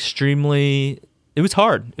was it was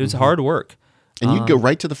hard. It was hard work. And you'd go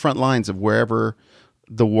right to the front lines of wherever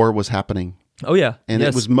the war was happening. Oh yeah, and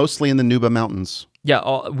it was mostly in the Nuba Mountains.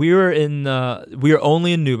 Yeah, we were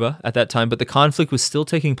only in Nuba at that time, but the conflict was still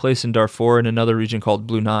taking place in Darfur and another region called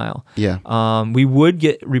Blue Nile. Yeah. We would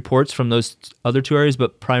get reports from those other two areas,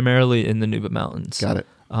 but primarily in the Nuba Mountains. Got it.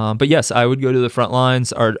 But yes, I would go to the front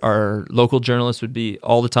lines. Our local journalists would be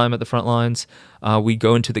all the time at the front lines. We'd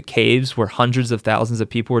go into the caves where hundreds of thousands of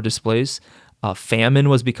people were displaced. Famine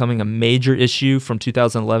was becoming a major issue from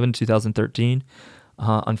 2011 to 2013.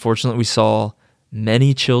 Unfortunately, we saw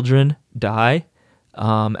many children die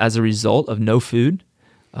as a result of no food,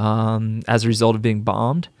 as a result of being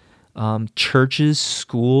bombed. Churches,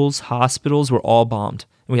 schools, hospitals were all bombed.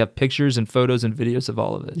 And we have pictures and photos and videos of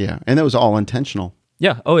all of it. Yeah, and that was all intentional.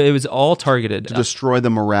 Yeah. Oh, it was all targeted. To destroy the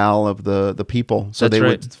morale of the people so they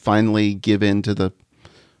would finally give in to the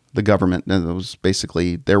government. And it was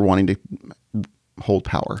basically they're wanting to hold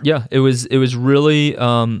power. Yeah, it was really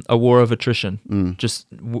a war of attrition, just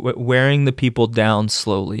wearing the people down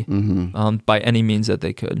slowly by any means that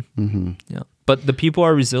they could. Yeah, but the people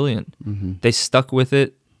are resilient. They stuck with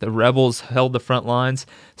it. The rebels held the front lines.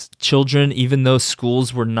 Children, even though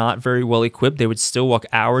schools were not very well equipped, they would still walk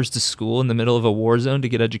hours to school in the middle of a war zone to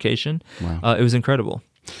get education. Wow. It was incredible.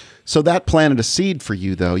 So that planted a seed for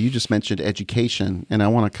you, though. You just mentioned education, and I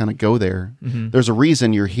want to kind of go there. There's a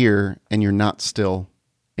reason you're here and you're not still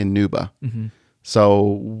in Nuba. So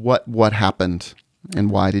what happened, and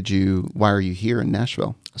why are you here in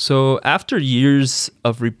Nashville? So after years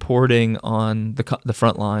of reporting on the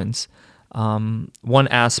front lines, one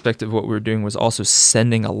aspect of what we were doing was also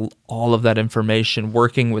sending all of that information,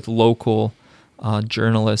 working with local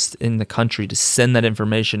journalists in the country to send that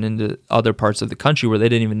information into other parts of the country where they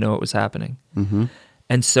didn't even know it was happening.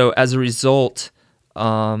 And so as a result,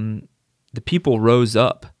 the people rose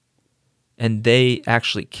up and they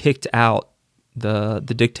actually kicked out the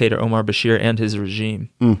dictator Omar Bashir and his regime.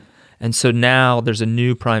 And so now there's a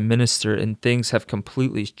new prime minister and things have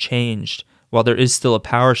completely changed. While there is still a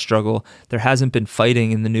power struggle, there hasn't been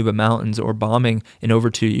fighting in the Nuba Mountains or bombing in over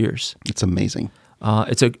 2 years. It's amazing.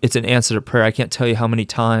 It's an answer to prayer. I can't tell you how many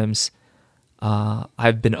times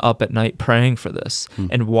I've been up at night praying for this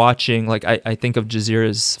and watching. Like I think of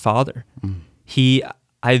Jazira's father.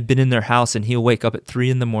 I've been in their house and he'll wake up at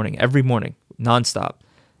 3 a.m. every morning, nonstop.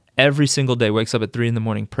 Every single day wakes up at 3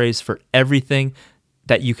 a.m, prays for everything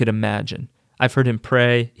that you could imagine. I've heard him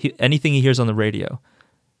pray anything he hears on the radio.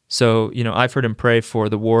 So, I've heard him pray for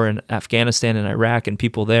the war in Afghanistan and Iraq and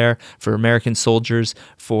people there, for American soldiers,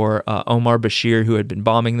 for Omar Bashir, who had been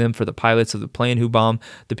bombing them, for the pilots of the plane who bombed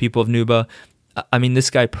the people of Nuba. I mean, this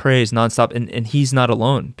guy prays nonstop, and he's not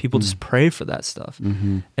alone. People just pray for that stuff.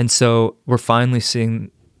 And so we're finally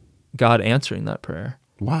seeing God answering that prayer.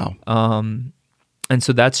 Wow. And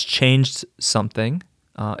so that's changed something.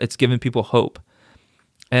 It's given people hope.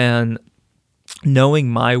 And knowing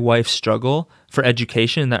my wife's struggle for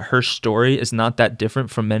education, that her story is not that different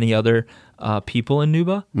from many other people in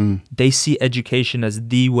Nuba, they see education as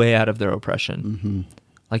the way out of their oppression.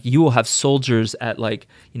 Like you will have soldiers at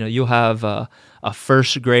you'll have a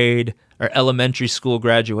first grade or elementary school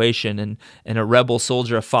graduation and a rebel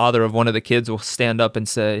soldier, a father of one of the kids will stand up and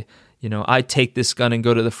say, I take this gun and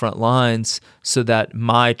go to the front lines so that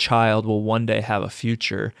my child will one day have a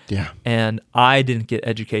future. Yeah. And I didn't get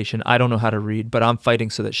education. I don't know how to read, but I'm fighting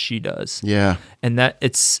so that she does. Yeah. And that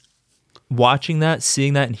it's watching that,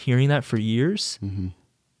 seeing that, and hearing that for years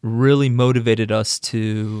really motivated us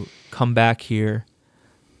to come back here,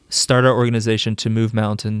 start our organization To Move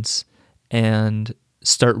Mountains, and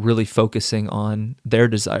start really focusing on their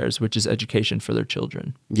desires, which is education for their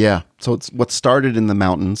children. Yeah. So it's what started in the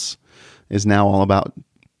mountains is now all about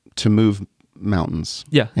To Move Mountains.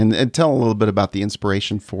 Yeah. And tell a little bit about the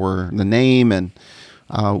inspiration for the name and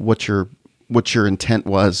what your intent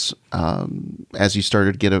was as you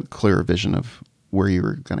started to get a clearer vision of where you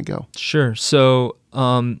were going to go. Sure. So,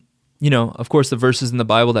 of course, the verses in the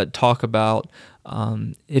Bible that talk about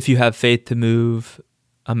if you have faith to move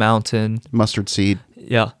a mountain. Mustard seed.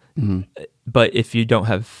 Yeah. But if you don't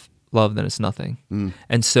have love, then it's nothing.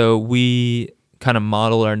 And so we kind of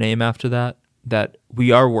model our name after that we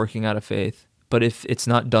are working out of faith, but if it's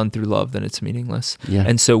not done through love, then it's meaningless. Yeah.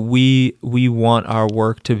 And so we want our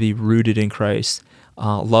work to be rooted in Christ,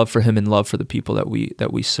 love for him and love for the people that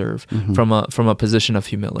we serve from a position of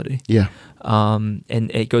humility. Yeah. And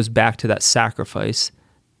it goes back to that sacrifice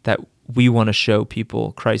that we want to show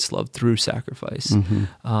people Christ's love through sacrifice.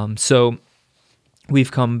 So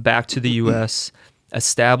we've come back to the U.S.,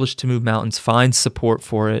 established To Move Mountains, find support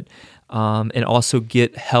for it, and also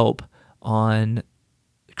get help on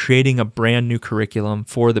creating a brand new curriculum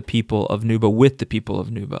for the people of Nuba with the people of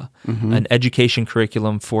Nuba, an education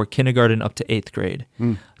curriculum for kindergarten up to 8th grade,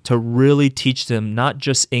 to really teach them not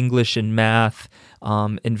just English and math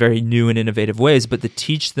in very new and innovative ways, but to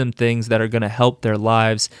teach them things that are going to help their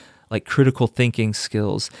lives, like critical thinking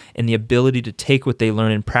skills and the ability to take what they learn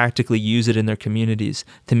and practically use it in their communities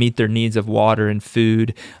to meet their needs of water and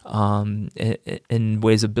food, in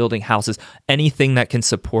ways of building houses, anything that can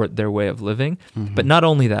support their way of living. But not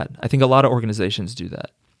only that, I think a lot of organizations do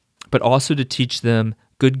that, but also to teach them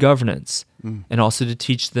good governance and also to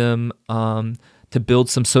teach them to build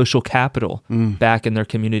some social capital back in their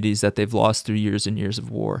communities that they've lost through years and years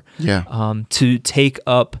of war. Yeah. To take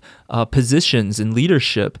up positions in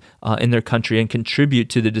leadership in their country and contribute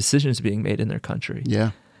to the decisions being made in their country.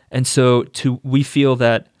 Yeah. And so we feel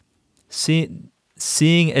that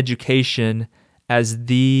seeing education as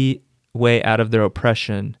the way out of their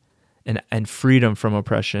oppression and freedom from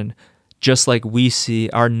oppression, just like we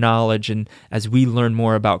see our knowledge, and as we learn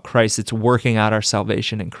more about Christ, it's working out our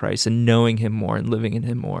salvation in Christ and knowing him more and living in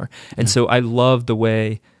him more. And so I love the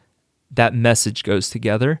way that message goes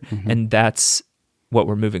together, and that's what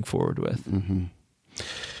we're moving forward with.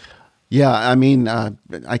 Yeah, I mean,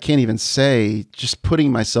 I can't even say, just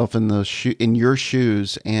putting myself in in your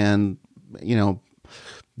shoes, and the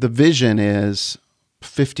vision is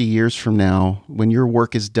 50 years from now, when your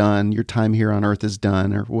work is done, your time here on earth is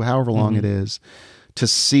done, or however long it is, to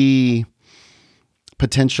see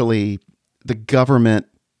potentially the government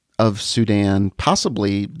of Sudan,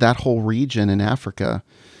 possibly that whole region in Africa,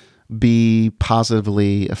 be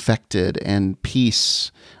positively affected, and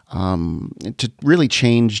peace, to really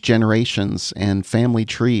change generations and family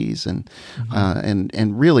trees, and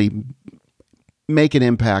really make an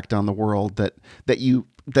impact on the world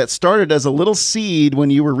that started as a little seed when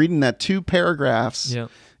you were reading that 2 paragraphs,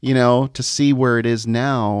 to see where it is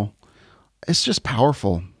now. It's just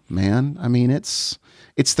powerful, man. I mean, it's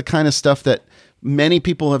the kind of stuff that many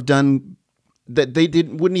people have done that they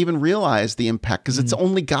wouldn't even realize the impact, because it's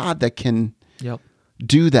only God that can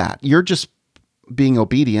do that. You're just being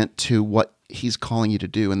obedient to what he's calling you to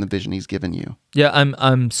do and the vision he's given you. Yeah,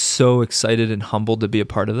 I'm so excited and humbled to be a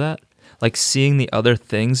part of that. Like seeing the other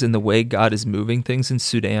things and the way God is moving things in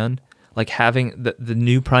Sudan, like having the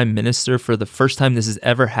new prime minister, for the first time this has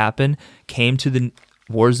ever happened, came to the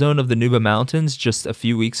war zone of the Nuba Mountains just a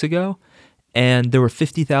few weeks ago, and there were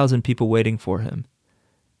 50,000 people waiting for him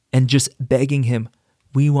and just begging him,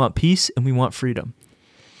 we want peace and we want freedom.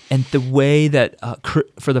 And the way that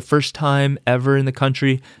for the first time ever in the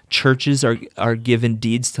country, churches are given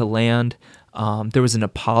deeds to land. There was an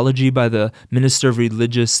apology by the Minister of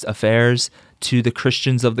Religious Affairs to the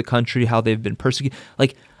Christians of the country, how they've been persecuted.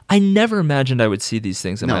 Like, I never imagined I would see these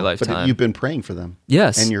things in my lifetime. But you've been praying for them.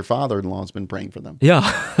 Yes. And your father-in-law has been praying for them.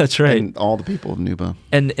 Yeah, that's right. And all the people of Nuba.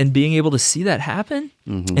 And being able to see that happen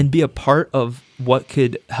and be a part of what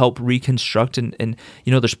could help reconstruct. And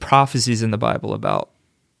there's prophecies in the Bible about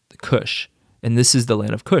Cush. And this is the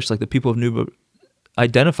land of Cush. Like the people of Nuba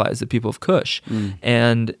identify as the people of Cush.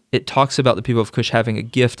 And it talks about the people of Cush having a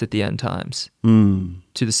gift at the end times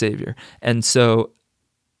to the Savior. And so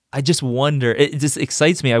I just wonder, it just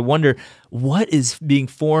excites me. I wonder what is being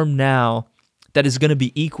formed now that is going to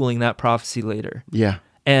be equaling that prophecy later. Yeah.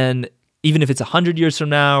 And even if it's 100 years from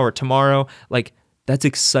now or tomorrow, like that's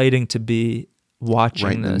exciting to be watching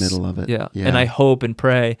right in this. the middle of it. Yeah. And I hope and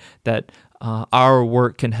pray that our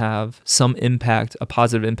work can have some impact, a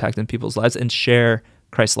positive impact in people's lives, and share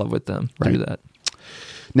Christ's love with them through that.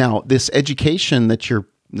 Now, this education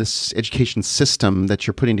system that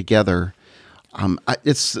you're putting together,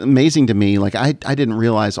 it's amazing to me. Like I didn't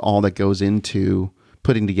realize all that goes into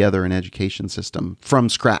putting together an education system from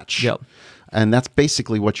scratch. Yep. And that's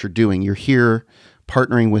basically what you're doing. You're here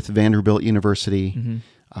partnering with Vanderbilt University,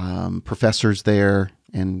 professors there,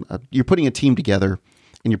 and you're putting a team together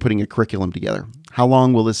and you're putting a curriculum together. How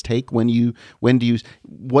long will this take? What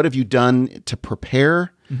have you done to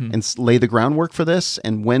prepare and lay the groundwork for this?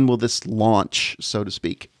 And when will this launch, so to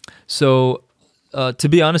speak? So, to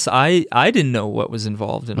be honest, I didn't know what was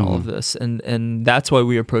involved in all of this, and that's why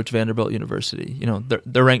we approached Vanderbilt University.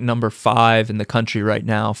 They're ranked number 5 in the country right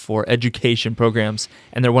now for education programs,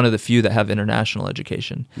 and they're one of the few that have international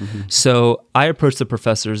education. So I approached the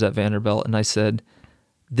professors at Vanderbilt, and I said,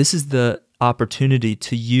 this is the opportunity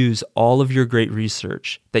to use all of your great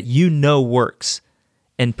research that works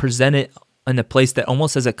and present it in a place that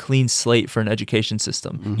almost has a clean slate for an education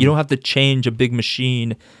system. You don't have to change a big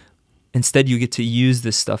machine. Instead, you get to use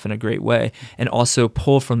this stuff in a great way and also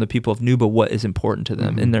pull from the people of Nuba what is important to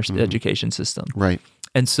them in their education system. Right.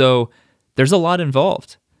 And so there's a lot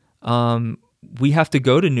involved. We have to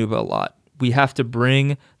go to Nuba a lot. We have to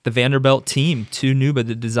bring the Vanderbilt team to Nuba,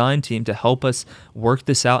 the design team, to help us work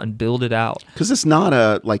this out and build it out. Because it's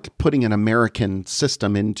not like putting an American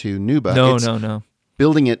system into Nuba. No.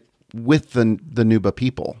 Building it with the Nuba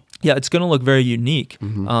people. Yeah, it's going to look very unique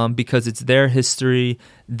because it's their history,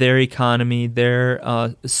 their economy,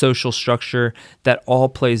 their social structure that all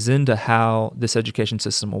plays into how this education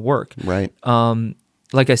system will work. Right.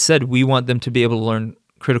 Like I said, we want them to be able to learn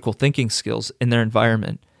critical thinking skills in their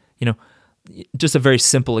environment. Just a very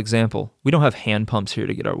simple example. We don't have hand pumps here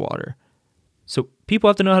to get our water. So people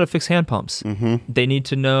have to know how to fix hand pumps. They need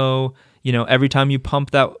to know, every time you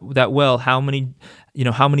pump that well, how many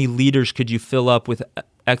liters could you fill up with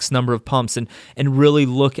X number of pumps, and really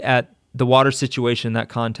look at the water situation in that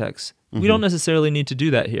context. We don't necessarily need to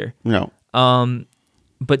do that here. No.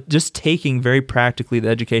 But just taking very practically the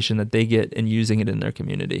education that they get and using it in their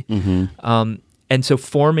community. And so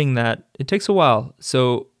forming that, it takes a while.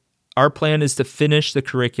 So our plan is to finish the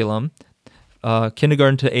curriculum,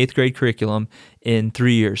 kindergarten to 8th grade curriculum, in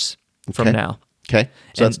 3 years from now. Okay.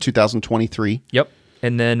 So that's 2023. Yep.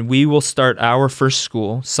 And then we will start our first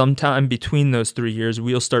school sometime between those 3 years.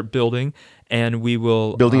 We'll start building, and we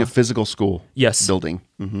will... Building a physical school. Yes. Building.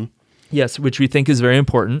 Yes, which we think is very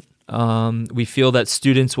important. We feel that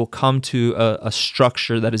students will come to a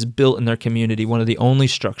structure that is built in their community, one of the only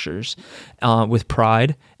structures, with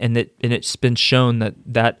pride, and it's been shown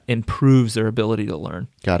that improves their ability to learn.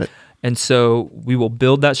 Got it. And so we will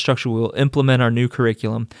build that structure. We will implement our new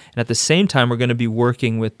curriculum, and at the same time, we're going to be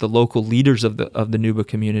working with the local leaders of the Nuba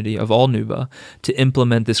community, of all Nuba, to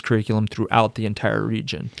implement this curriculum throughout the entire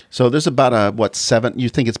region. So there's about you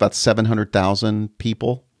think it's about 700,000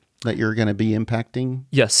 people that you're going to be impacting?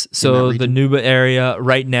 Yes. So the Nuba area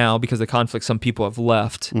right now, because of the conflict, some people have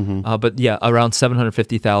left. But yeah, around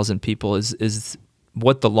 750,000 people is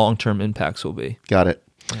what the long-term impacts will be. Got it.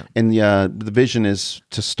 And the vision is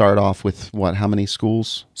to start off with what? How many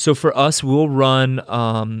schools? So for us, we'll run,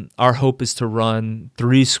 our hope is to run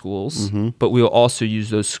 3 schools, but we'll also use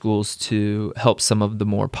those schools to help some of the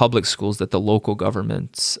more public schools that the local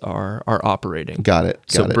governments are operating. Got it.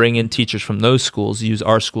 So bring in teachers from those schools, use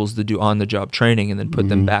our schools to do on-the-job training, and then put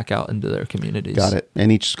them back out into their communities. Got it.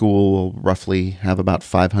 And each school will roughly have about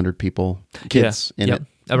 500 kids in it.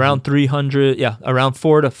 Around 300, around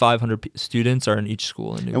 400 to 500 students are in each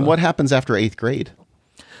school in Nuba. And what happens after 8th grade?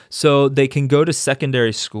 So they can go to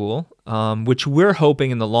secondary school, which we're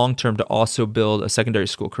hoping in the long term to also build a secondary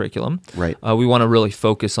school curriculum. Right. We want to really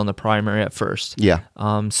focus on the primary at first. Yeah.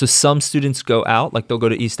 So some students go out, like they'll go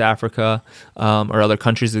to East Africa or other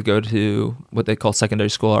countries that go to what they call secondary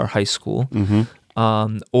school or high school.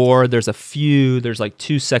 Or there's like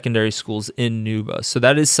 2 secondary schools in Nuba. So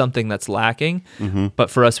that is something that's lacking. But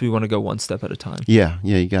for us, we want to go one step at a time. Yeah.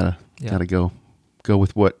 You gotta go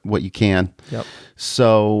with what you can. Yep.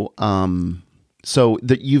 So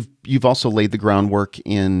you've also laid the groundwork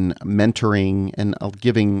in mentoring and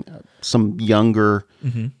giving some younger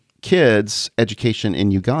kids education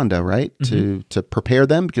in Uganda, right? To prepare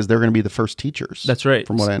them because they're going to be the first teachers. That's right.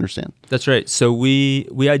 From what I understand. That's right. So we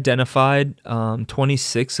identified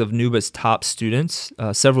 26 of Nuba's top students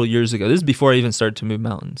several years ago. This is before I even started to move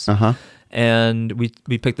mountains. And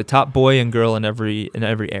we picked the top boy and girl in every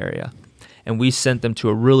area. And we sent them to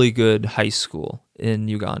a really good high school in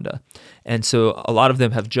Uganda. And so a lot of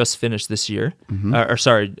them have just finished this year,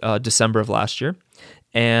 December of last year.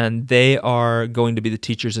 And they are going to be the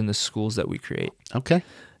teachers in the schools that we create. Okay.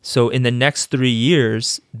 So in the next 3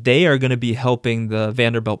 years, they are going to be helping the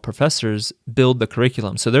Vanderbilt professors build the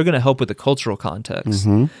curriculum. So they're going to help with the cultural context,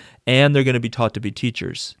 and they're going to be taught to be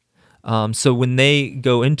teachers. So when they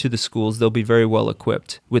go into the schools, they'll be very well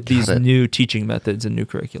equipped with these new teaching methods and new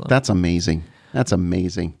curriculum. That's amazing.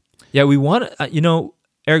 Yeah, we want to,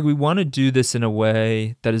 Eric, we want to do this in a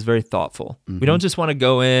way that is very thoughtful. We don't just want to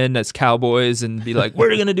go in as cowboys and be like,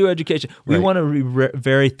 we're going to do education. We want to be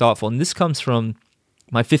very thoughtful. And this comes from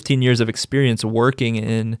my 15 years of experience working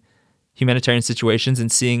in humanitarian situations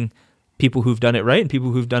and seeing people who've done it right and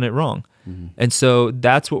people who've done it wrong. And so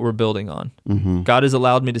that's what we're building on. God has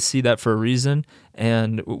allowed me to see that for a reason,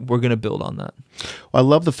 and we're going to build on that. Well, I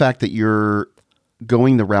love the fact that you're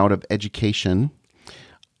going the route of education.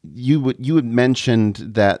 You had mentioned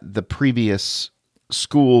that the previous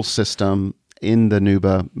school system in the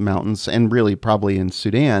Nuba Mountains, and really probably in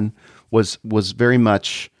Sudan, was very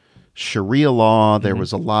much Sharia law. There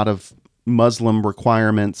was a lot of Muslim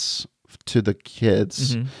requirements to the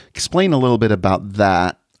kids. Explain a little bit about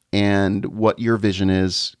that and what your vision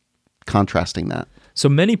is contrasting that. So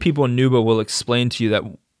many people in Nuba will explain to you that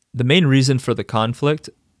the main reason for the conflict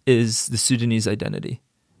is the Sudanese identity.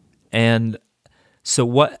 And so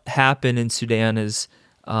what happened in Sudan is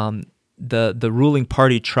the ruling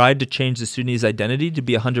party tried to change the Sudanese identity to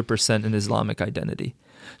be 100% an Islamic identity.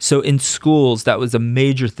 So in schools, that was a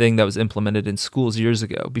major thing that was implemented in schools years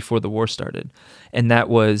ago before the war started. And that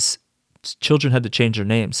was children had to change their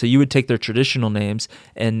names. So you would take their traditional names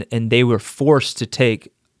and they were forced to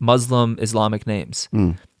take Muslim Islamic names.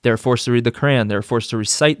 They were forced to read the Quran. They were forced to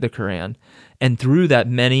recite the Quran. And through that,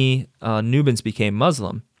 many Nubans became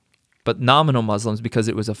Muslim, but nominal Muslims because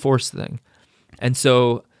it was a forced thing. And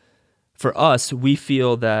so for us, we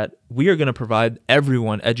feel that we are going to provide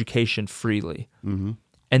everyone education freely.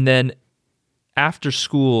 And then after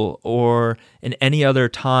school or in any other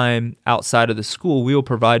time outside of the school, we will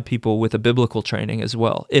provide people with a biblical training as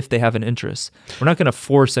well, if they have an interest. We're not going to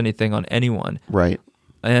force anything on anyone. Right.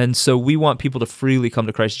 And so we want people to freely come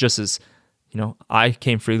to Christ, just as, I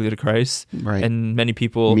came freely to Christ. Right. And many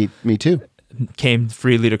people me too came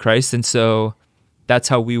freely to Christ. And so that's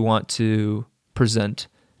how we want to present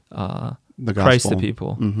the Christ to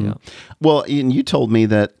people. Yeah. Well, and you told me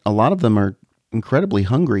that a lot of them are incredibly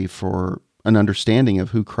hungry for an understanding of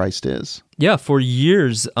who Christ is. Yeah, for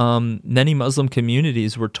years, many Muslim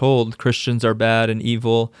communities were told Christians are bad and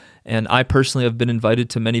evil, and I personally have been invited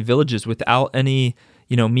to many villages without any,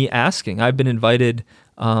 me asking. I've been invited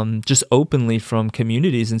just openly from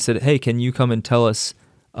communities and said, hey, can you come and tell us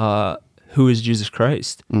who is Jesus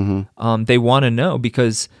Christ? They want to know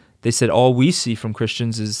because they said all we see from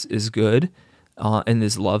Christians is good and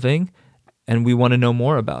is loving, and we want to know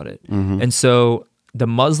more about it. And so the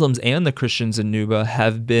Muslims and the Christians in Nuba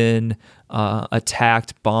have been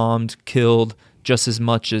attacked, bombed, killed just as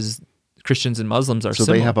much as Christians and Muslims are. So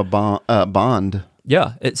similar. They have a bond.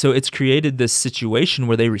 Yeah. So it's created this situation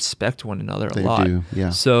where they respect one another a lot. They do,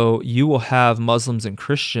 yeah. So you will have Muslims and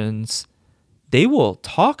Christians, they will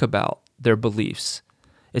talk about their beliefs.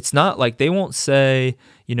 It's not like they won't say,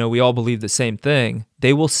 we all believe the same thing.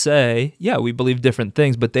 They will say, yeah, we believe different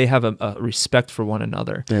things, but they have a respect for one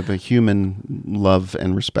another. They have a human love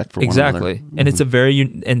and respect for one another. Exactly. And it's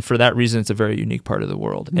and for that reason, it's a very unique part of the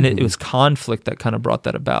world. And it was conflict that kind of brought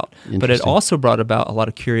that about. But it also brought about a lot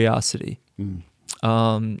of curiosity.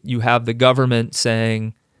 You have the government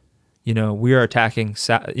saying, we are attacking,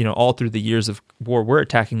 all through the years of war, we're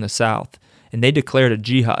attacking the South. And they declared a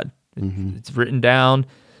jihad. It's written down.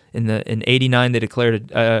 In 89, they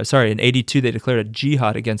declared in 82, they declared a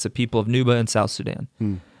jihad against the people of Nuba and South Sudan.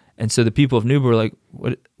 And so the people of Nuba were like,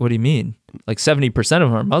 what do you mean? Like 70% of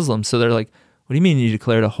them are Muslims. So they're like, what do you mean you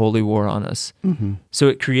declared a holy war on us? So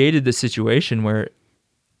it created this situation where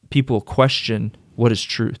people question what is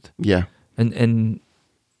truth. Yeah. And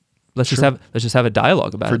let's just have a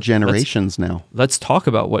dialogue about it. For generations now. Let's talk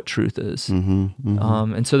about what truth is.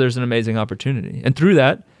 And so there's an amazing opportunity. And through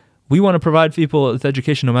that, we want to provide people with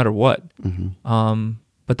education no matter what.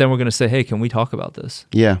 But then we're going to say, hey, can we talk about this?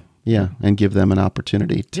 Yeah, and give them an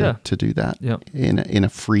opportunity to do that in a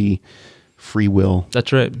free will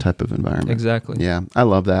that's right. type of environment. Exactly. Yeah, I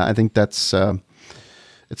love that. I think that's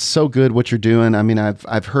it's so good what you're doing. I mean,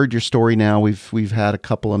 I've heard your story now. We've had a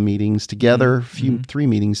couple of meetings together, 3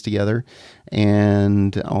 meetings together,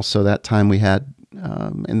 and also that time we had.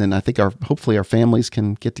 And then I think hopefully our families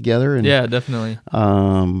can get together. And, yeah, definitely.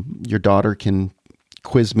 Your daughter can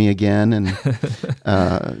quiz me again and,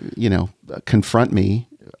 confront me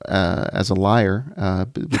as a liar,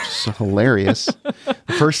 which is hilarious.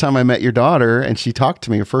 The first time I met your daughter and she talked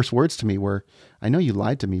to me, her first words to me were, "I know you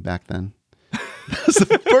lied to me back then." That's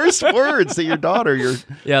the first words that your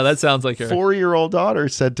that sounds like her 4-year-old daughter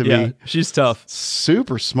said to me. She's tough.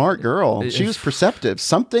 Super smart girl. She was perceptive.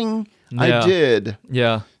 Something I did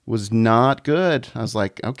was not good. I was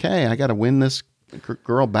like, okay, I got to win this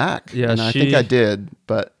girl back. Yeah, and I think I did,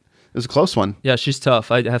 but it was a close one. Yeah, she's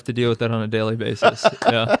tough. I have to deal with that on a daily basis.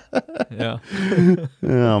 Yeah.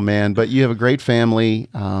 Oh, man. But you have a great family.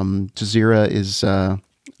 Jazeera is,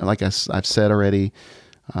 like I've said already,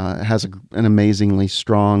 has an amazingly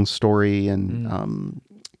strong story and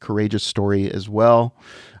courageous story as well.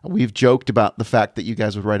 We've joked about the fact that you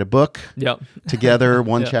guys would write a book together.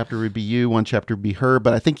 One chapter would be you, one chapter would be her.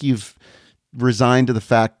 But I think you've resigned to the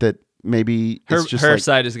fact that maybe her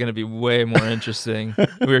side is going to be way more interesting.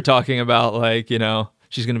 We were talking about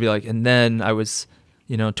she's going to be like, and then I was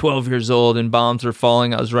 12 years old and bombs were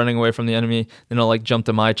falling. I was running away from the enemy. Then I'll jump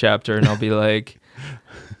to my chapter and I'll be like,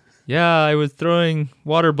 yeah, I was throwing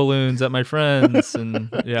water balloons at my friends and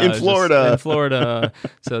in Florida.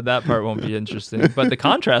 So that part won't be interesting, but the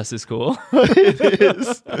contrast is cool. It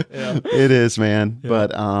is. It is, man. Yeah.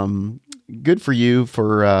 But good for you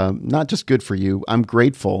for not just good for you. I'm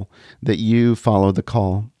grateful that you followed the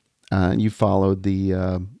call. You followed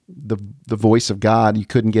the voice of God. You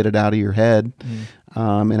couldn't get it out of your head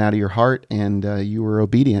and out of your heart, and you were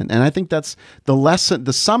obedient. And I think that's the lesson.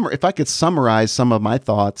 If I could summarize some of my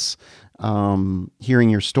thoughts, hearing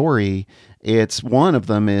your story, it's one of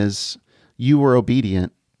them is you were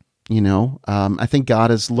obedient. I think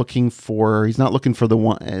God is looking for. He's not looking for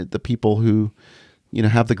the people who,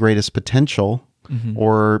 have the greatest potential.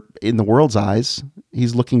 Or in the world's eyes,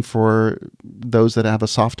 he's looking for those that have a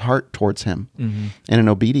soft heart towards him and an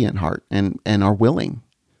obedient heart and are willing,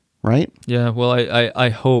 right? Yeah. Well, I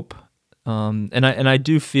hope, and I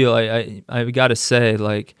do feel I got to say,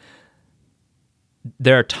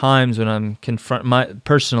 there are times when I'm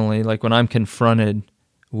when I'm confronted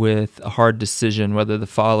with a hard decision, whether to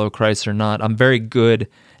follow Christ or not, I'm very good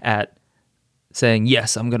at saying,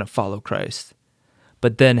 yes, I'm going to follow Christ.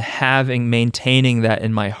 But then maintaining that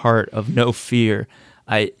in my heart of no fear,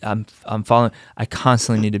 I'm following. I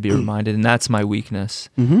constantly need to be reminded, and that's my weakness.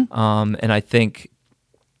 And I think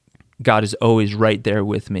God is always right there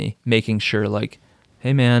with me, making sure,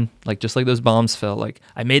 hey man, just like those bombs fell,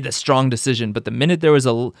 I made the strong decision, but the minute there was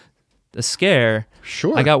a scare,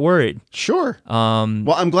 sure, I got worried. Sure.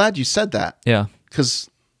 Well, I'm glad you said that. Yeah, because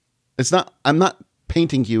I'm not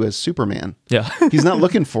painting you as Superman. Yeah. He's not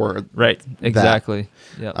looking for right. Exactly.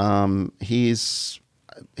 Yeah. He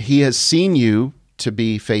has seen you to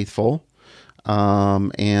be faithful.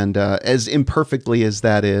 And as imperfectly as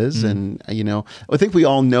that is, and I think we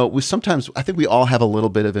all know. I think we all have a little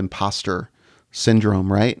bit of imposter syndrome,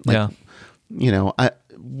 right? We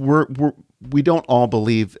don't all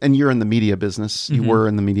believe, and you're in the media business. You were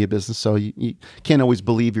in the media business, so you can't always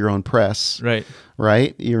believe your own press, right?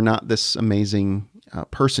 Right? You're not this amazing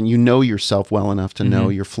person. You know yourself well enough to know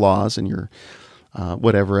your flaws and your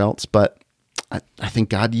whatever else, but. I think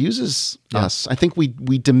God uses us. I think we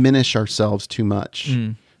diminish ourselves too much.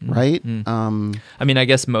 right? I mean, I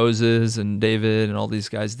guess Moses and David and all these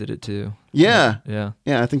guys did it too. Yeah. Yeah.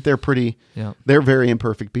 I think they're Yeah. they're very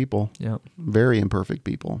imperfect people. Yeah. Very imperfect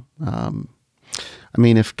people. I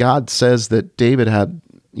mean, if God says that David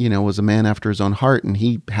was a man after his own heart and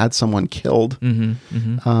he had someone killed,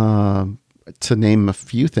 to name a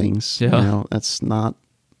few things, that's not,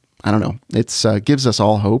 I don't know. It's gives us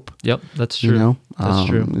all hope. Yep, that's true. That's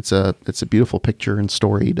true. It's a beautiful picture and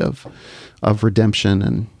story of redemption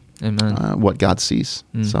and Amen. what God sees.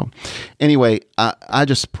 So anyway, I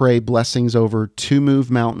just pray blessings over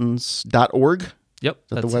tomovemountains.org. Yep. Is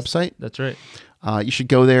that the website? That's right. You should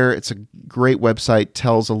go there. It's a great website,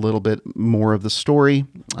 tells a little bit more of the story.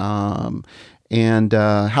 And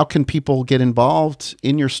how can people get involved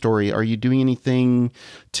in your story? Are you doing anything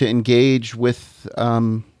to engage with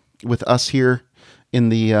us here in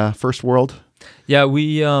the first world? Yeah,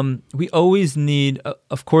 we always need,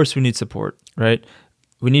 of course, we need support, right?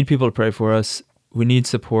 We need people to pray for us. We need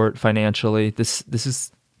support financially. This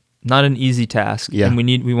is not an easy task, and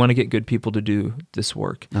we want to get good people to do this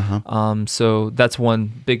work. So that's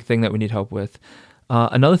one big thing that we need help with.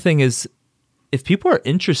 Another thing is, if people are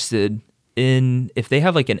interested if they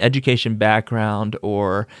have like an education background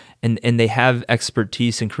and they have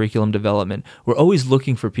expertise in curriculum development, we're always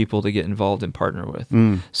looking for people to get involved and partner with.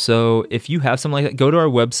 So if you have something like that, go to our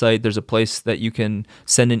website. There's a place that you can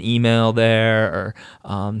send an email there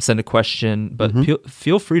or send a question, but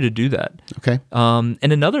feel free to do that. Okay. And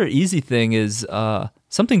another easy thing is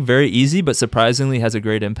something very easy but surprisingly has a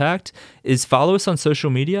great impact is follow us on social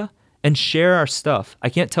media and share our stuff. I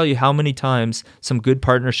can't tell you how many times some good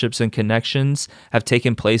partnerships and connections have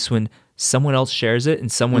taken place when someone else shares it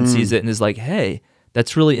and someone sees it and is like, hey,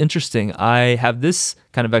 that's really interesting. I have this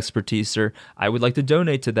kind of expertise, or I would like to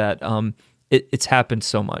donate to that. It's happened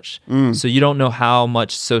so much. So you don't know how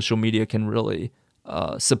much social media can really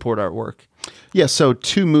support our work. Yeah, so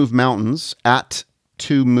To Move Mountains, at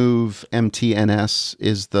To Move MTNS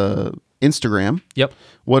is the Instagram. Yep.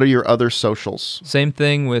 What are your other socials? Same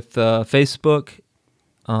thing with Facebook,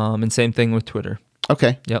 and same thing with Twitter.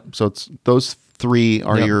 Okay. Yep. So it's those three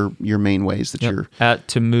are your main ways that you're at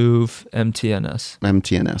To Move MTNS.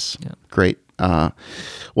 MTNS. Yep. Great. Well,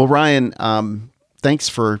 Ryan, thanks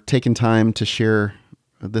for taking time to share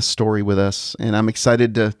this story with us, and I'm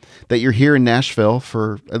excited that you're here in Nashville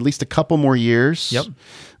for at least a couple more years. Yep.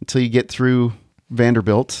 Until you get through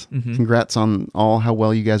Vanderbilt. Congrats on how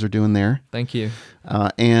well you guys are doing there. Thank you.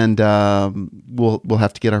 And we'll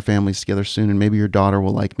have to get our families together soon, and maybe your daughter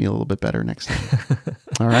will like me a little bit better next time.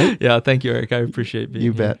 All right? Yeah, thank you, Eric. I appreciate being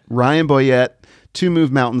here. You bet. Ryan Boyette,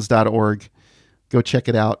 tomovemountains.org. Go check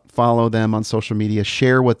it out. Follow them on social media.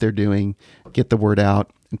 Share what they're doing. Get the word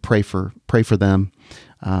out, and pray for them.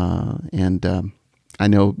 And I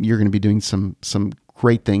know you're going to be doing some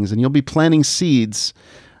great things, and you'll be planting seeds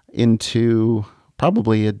into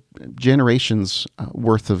probably a generation's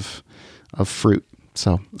worth of fruit.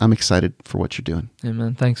 So I'm excited for what you're doing.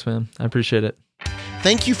 Amen. Thanks, man. I appreciate it.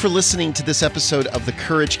 Thank you for listening to this episode of the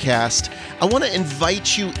Courage Cast. I want to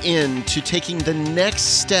invite you into taking the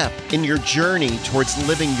next step in your journey towards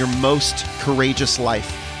living your most courageous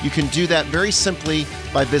life. You can do that very simply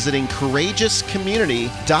by visiting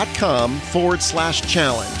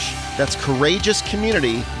courageouscommunity.com/challenge. That's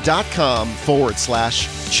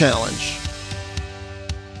courageouscommunity.com/challenge.